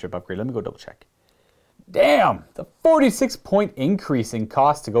per leadership upgrade. Let me go double check. Damn! The 46-point increase in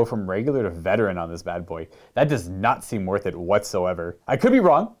cost to go from regular to veteran on this bad boy. That does not seem worth it whatsoever. I could be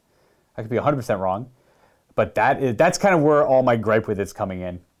wrong. I could be 100% wrong. But that's kind of where all my gripe with it's coming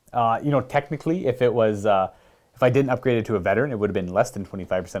in. Technically, if it was... if I didn't upgrade it to a veteran, it would have been less than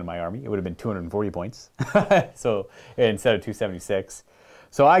 25% of my army. It would have been 240 points. So instead of 276.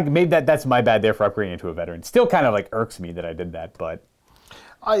 So I made that's my bad there for upgrading into a veteran. Still kind of like irks me that I did that, but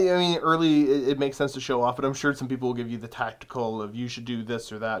I mean, early it makes sense to show off, but I'm sure some people will give you the tactical of you should do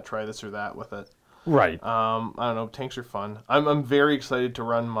this or that, try this or that with it. right. I don't know. Tanks are fun. I'm very excited to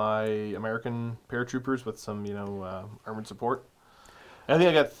run my American paratroopers with some armored support. I think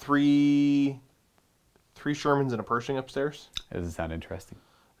I got three Shermans and a Pershing upstairs. Does it sound interesting?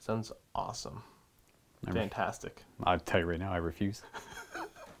 Sounds awesome. Fantastic. I'll tell you right now, I refuse.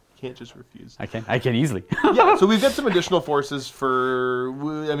 Can't just refuse. I can easily. Yeah, so we've got some additional forces for.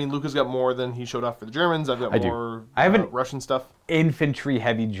 I mean, Luka's got more than he showed off for the Germans. I've got more Russian stuff. Infantry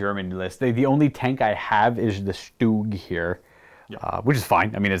heavy German list. The only tank I have is the Stug here, which is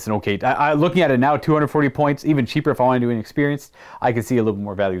fine. I mean, it's an okay. Looking at it now, 240 points, even cheaper if I want to do inexperienced. I can see a little bit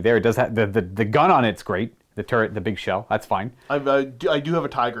more value there. It does have the gun on it's great. The turret, the big shell, that's fine. I do have a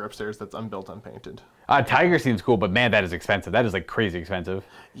Tiger upstairs that's unbuilt, unpainted. Tiger seems cool, but man, that is expensive. That is like crazy expensive.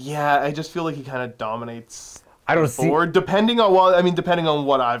 Yeah, I just feel like he kind of dominates. I don't see. Or depending on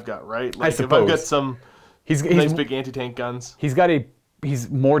what I've got, right? Like I suppose. if I've got some nice big anti-tank guns. He's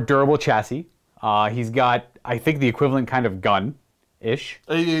more durable chassis. He's got, I think, the equivalent kind of gun-ish.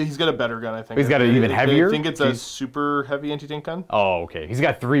 He's got a better gun, I think. He's got an even heavier. I think it's a super heavy anti-tank gun. Oh, okay. He's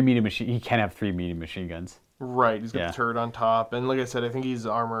got 3 medium machine. He can have 3 medium machine guns. Right. He's got the turret on top, and like I said, I think he's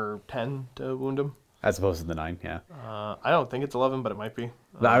armor 10 to wound him. As opposed to the 9, yeah. I don't think it's 11, but it might be.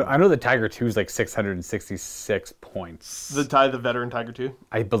 I know the Tiger 2 is like 666 points. The veteran Tiger 2?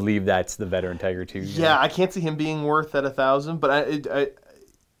 I believe that's the veteran Tiger 2. Yeah, I can't see him being worth at 1,000, but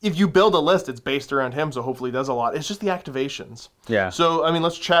if you build a list, it's based around him, so hopefully he does a lot. It's just the activations. Yeah. So, I mean,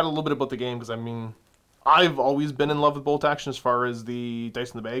 let's chat a little bit about the game, because, I mean, I've always been in love with bolt action as far as the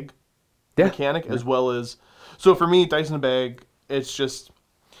dice in the bag mechanic, as well as... So for me, dice in the bag, it's just...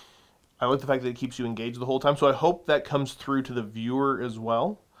 I like the fact that it keeps you engaged the whole time, so I hope that comes through to the viewer as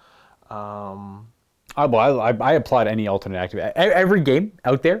well. I applaud any alternate activation. Every game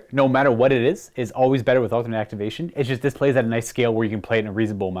out there, no matter what it is always better with alternate activation. It's just this plays at a nice scale where you can play it in a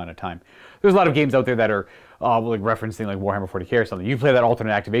reasonable amount of time. There's a lot of games out there that are like referencing like Warhammer 40k or something. You play that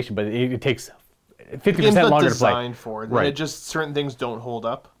alternate activation, but it takes 50% longer to play. Designed for it. Right. And it just certain things don't hold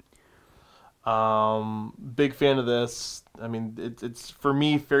up. Big fan of this. I mean, it's for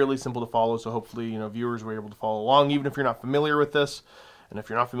me fairly simple to follow, so hopefully viewers were able to follow along, even if you're not familiar with this. And if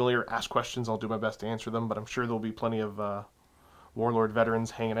you're not familiar, ask questions. I'll do my best to answer them. But I'm sure there'll be plenty of Warlord veterans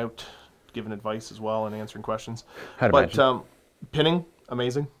hanging out, giving advice as well and answering questions. But pinning,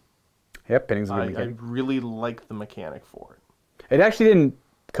 amazing. Yep, pinning's a good mechanic. I really like the mechanic for it. It actually didn't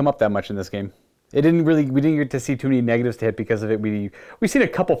come up that much in this game. We didn't get to see too many negatives to hit because of it. We've seen a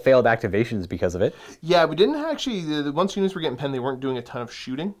couple failed activations because of it. Yeah, we didn't actually. Once units were getting pinned, they weren't doing a ton of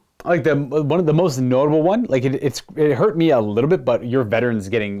shooting. Like one of the most notable one, like it hurt me a little bit, but your veterans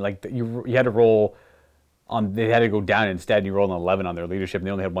getting like you had to roll on. They had to go down instead, and you rolled an 11 on their leadership, and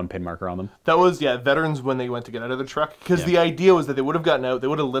they only had 1 pin marker on them. That was veterans when they went to get out of the truck, because the idea was that they would have gotten out, they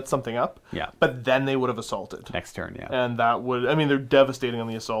would have lit something up, but then they would have assaulted next turn, and that would. I mean, they're devastating on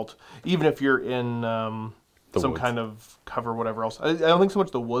the assault, even if you're in some kind of cover, whatever else. I don't think so much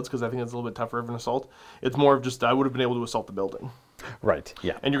the woods, because I think it's a little bit tougher of an assault. It's more of just I would have been able to assault the building. Right.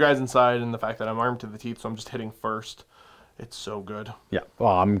 Yeah. And your guys inside, and the fact that I'm armed to the teeth, so I'm just hitting first. It's so good. Yeah.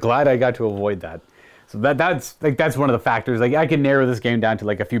 Well, I'm glad I got to avoid that. So that's one of the factors. Like I can narrow this game down to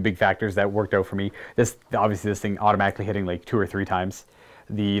like a few big factors that worked out for me. Obviously this thing automatically hitting like 2 or 3 times,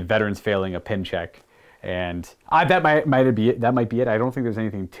 the veterans failing a pin check, and that might be it. That might be it. I don't think there's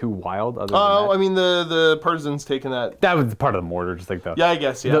anything too wild other than that. I mean the partisans taking that. That was part of the mortar, just like the. Yeah, I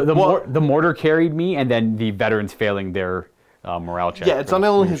guess. Yeah. The mortar carried me, and then the veterans failing their morale check. Yeah, it's not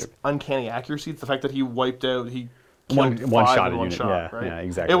only his uncanny accuracy; it's the fact that he wiped out. He one shot, right? Yeah,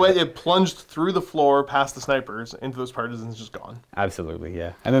 exactly. It plunged through the floor past the snipers into those partisans, just gone. Absolutely,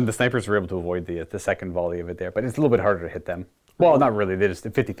 yeah. And then the snipers were able to avoid the second volley of it there, but it's a little bit harder to hit them. Well, not really. They just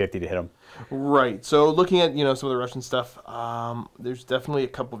 50-50 to hit them. Right. So looking at some of the Russian stuff, there's definitely a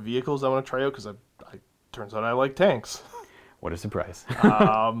couple of vehicles I want to try out because turns out I like tanks. What a surprise.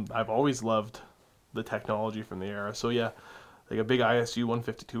 I've always loved the technology from the era. So yeah, like a big ISU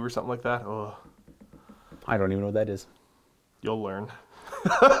 152 or something like that. Oh. I don't even know what that is. You'll learn.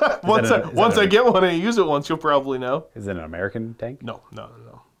 Once I get one and I use it once, you'll probably know. Is it an American tank? No.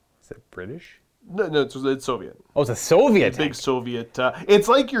 Is it British? No, it's Soviet. Oh, it's a Soviet tank. Big Soviet. It's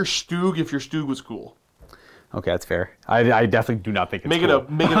like your Stug if your Stug was cool. Okay, that's fair. I definitely do not think it's cool.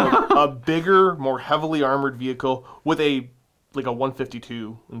 Make it a bigger, more heavily armored vehicle with a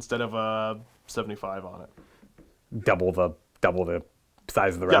 152 instead of a 75 on it. Double the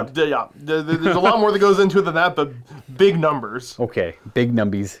size of the round. Yeah. There's a lot more that goes into it than that, but big numbers. Okay, big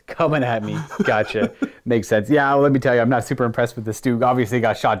numbies coming at me. Gotcha. Makes sense. Yeah, well, let me tell you, I'm not super impressed with the Stu. Obviously,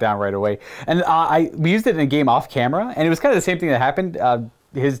 got shot down right away. And we used it in a game off camera, and it was kind of the same thing that happened.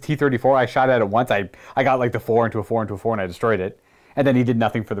 His T-34, I shot at it once. I got like the 4 into a 4 into a 4, and I destroyed it. And then he did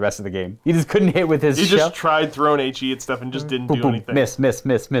nothing for the rest of the game. He just couldn't hit with his shell. He just tried throwing HE at stuff and just didn't do anything. Miss.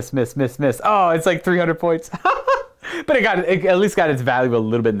 Oh, it's like 300 points. But it at least got its value a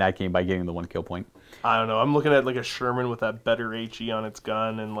little bit in that game by getting the 1 kill point. I don't know. I'm looking at like a Sherman with that better HE on its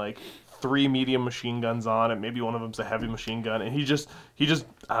gun and like 3 medium machine guns on it. Maybe one of them's a heavy machine gun, and he just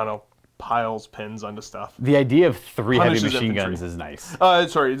I don't know, piles pins onto stuff. The idea of 3 Punishes heavy machine infantry. guns is nice.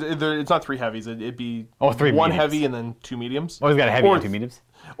 Sorry, it's not 3 heavies. It'd be 3 1 mediums. heavy and then 2 mediums. Oh, he's got a heavy and 2 mediums?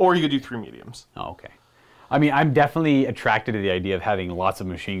 Or you could do 3 mediums. Oh, okay. I mean, I'm definitely attracted to the idea of having lots of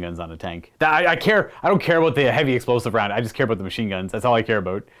machine guns on a tank. I don't care about the heavy explosive round. I just care about the machine guns. That's all I care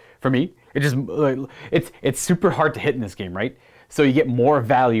about. For me, it's super hard to hit in this game, right? So you get more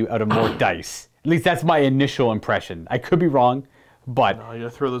value out of more dice. At least that's my initial impression. I could be wrong, but Oh, you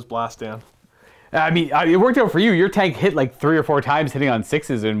gotta throw those blasts down. I mean, it worked out for you. Your tank hit like 3 or 4 times, hitting on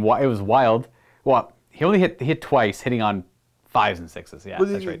 6s, and it was wild. Well, he only hit twice, hitting on 5s and 6s. Yeah,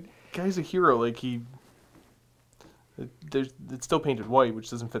 that's right. Guy's a hero. Like it's still painted white, which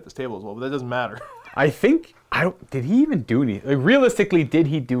doesn't fit this table as well, but that doesn't matter. Did he even do anything? Like, realistically, did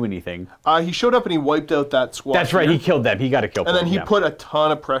he do anything? He showed up and he wiped out that squad. That's right, here, he killed them. He got a kill and point. then he put a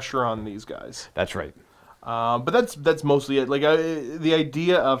ton of pressure on these guys. That's right. But that's mostly it. Like the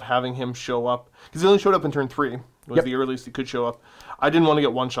idea of having him show up, because he only showed up in turn 3. Was the earliest he could show up. I didn't want to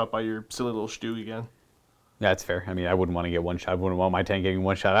get one shot by your silly little Stu again. That's fair. I mean, I wouldn't want to get one shot. I wouldn't want my tank getting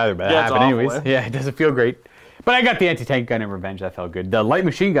one shot either, but that Yeah, happened it's awful, anyways. eh? Yeah, it doesn't feel great. But I got the anti-tank gun in Revenge. That felt good. The light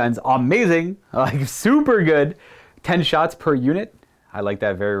machine guns, amazing. Like, super good. 10 shots per unit. I like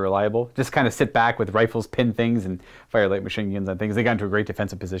that. Very reliable. Just kind of sit back with rifles, pin things, and fire light machine guns on things. They got into a great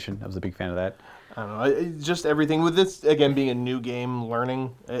defensive position. I was a big fan of that. I don't know. Just everything with this, again, being a new game,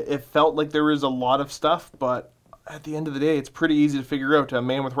 learning. It felt like there was a lot of stuff, but at the end of the day, it's pretty easy to figure out. A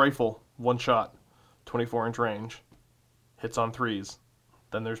man with rifle, 1 shot, 24-inch range, hits on 3s.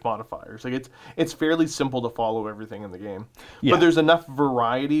 Then there's modifiers. Like it's fairly simple to follow everything in the game. Yeah. But there's enough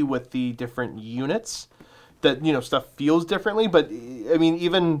variety with the different units that, you know, stuff feels differently. But I mean,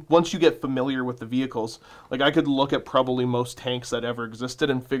 even once you get familiar with the vehicles, like I could look at probably most tanks that ever existed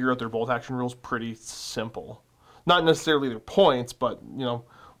and figure out their bolt action rules pretty simple. Not necessarily their points, but, you know,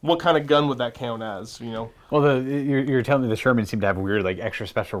 what kind of gun would that count as, you know? Well, you're telling me the Shermans seem to have weird, like, extra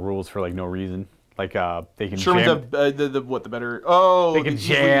special rules for, like, no reason. Like, they can Shermans jam. have the better. Oh, They can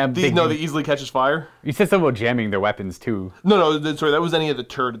jam. They easily catches fire. You said something about jamming their weapons, too. No, sorry, that was any of the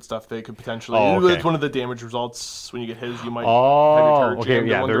turret stuff they could potentially. Oh, okay. It's one of the damage results. When you get hit, you might have your Oh, turret jammed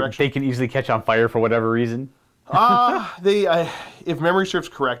in one direction. they can easily catch on fire for whatever reason. If memory serves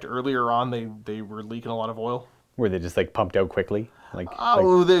correct, earlier on they were leaking a lot of oil. Where they just, like, pumped out quickly.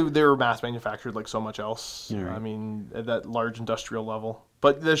 They were mass manufactured like so much else. Right. I mean, at that large industrial level.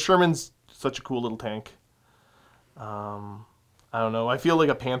 But the Sherman's such a cool little tank. I don't know. I feel like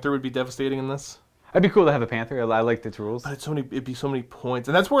a Panther would be devastating in this. It'd be cool to have a Panther. I liked its rules. But it'd be so many points,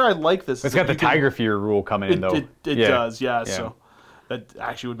 and that's where I like this. It's got the Tiger Fear rule coming in, though. It does, yeah. So that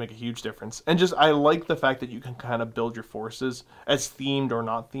actually would make a huge difference. And just I like the fact that you can kind of build your forces as themed or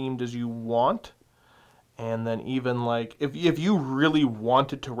not themed as you want. And then even like if you really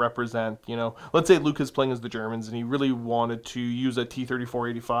wanted to represent, you know, let's say Luka's playing as the Germans and he really wanted to use a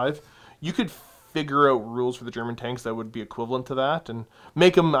T-34-85, you could figure out rules for the German tanks that would be equivalent to that and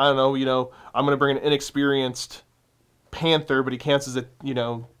make them, I don't know, you know, I'm going to bring an inexperienced Panther, but he counts as a, you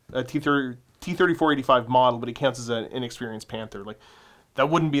know, a T-34-85 model, but he counts as an inexperienced Panther. Like, that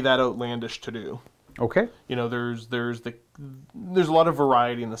wouldn't be that outlandish to do. Okay. You know, there's a lot of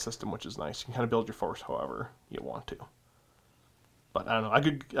variety in the system, which is nice. You can kind of build your force however you want to. But I don't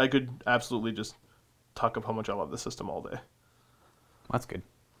know. I could absolutely just talk up how much I love the system all day. That's good.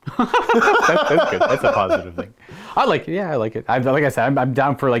 that's good. That's a positive thing. I like it. Yeah, I like it. Like I said, I'm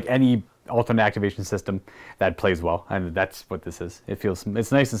down for like any alternate activation system that plays well, and that's what this is. It's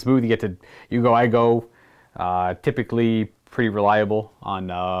nice and smooth. You go, I go. Typically pretty reliable on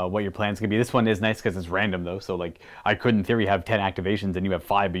what your plan's gonna be. This one is nice because it's random though. So like I could in theory have 10 activations and you have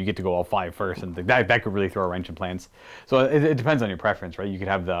 5, but you get to go all 5 first, and that could really throw a wrench in plans. So it depends on your preference, right? You could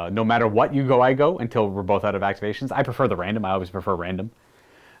have the no matter what you go, I go until we're both out of activations. I prefer the random. I always prefer random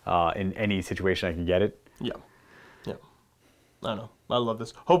in any situation I can get it. Yeah. I don't know. I love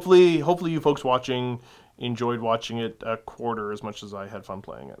this. Hopefully you folks watching enjoyed watching it a quarter as much as I had fun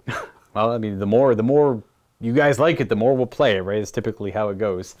playing it. Well, I mean, the more you guys like it, the more we'll play it, right? It's typically how it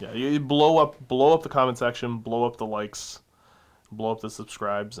goes. Yeah, you blow up the comment section, blow up the likes, blow up the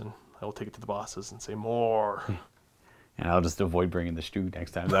subscribes, and I will take it to the bosses and say more. And I'll just avoid bringing the stew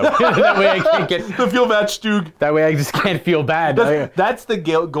next time. That way I can't get the feel bad stew. That way I just can't feel bad. That's the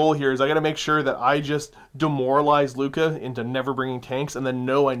goal here. Is I got to make sure that I just demoralize Luka into never bringing tanks, and then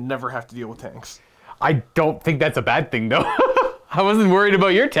know I never have to deal with tanks. I don't think that's a bad thing, though. I wasn't worried about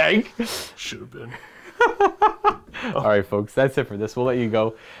your tank. Should have been. All right, folks, that's it for this. We'll let you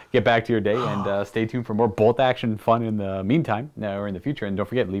go, get back to your day, and stay tuned for more bolt action fun in the meantime, or in the future. And don't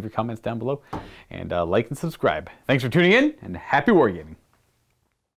forget, leave your comments down below, and like and subscribe. Thanks for tuning in, and happy wargaming.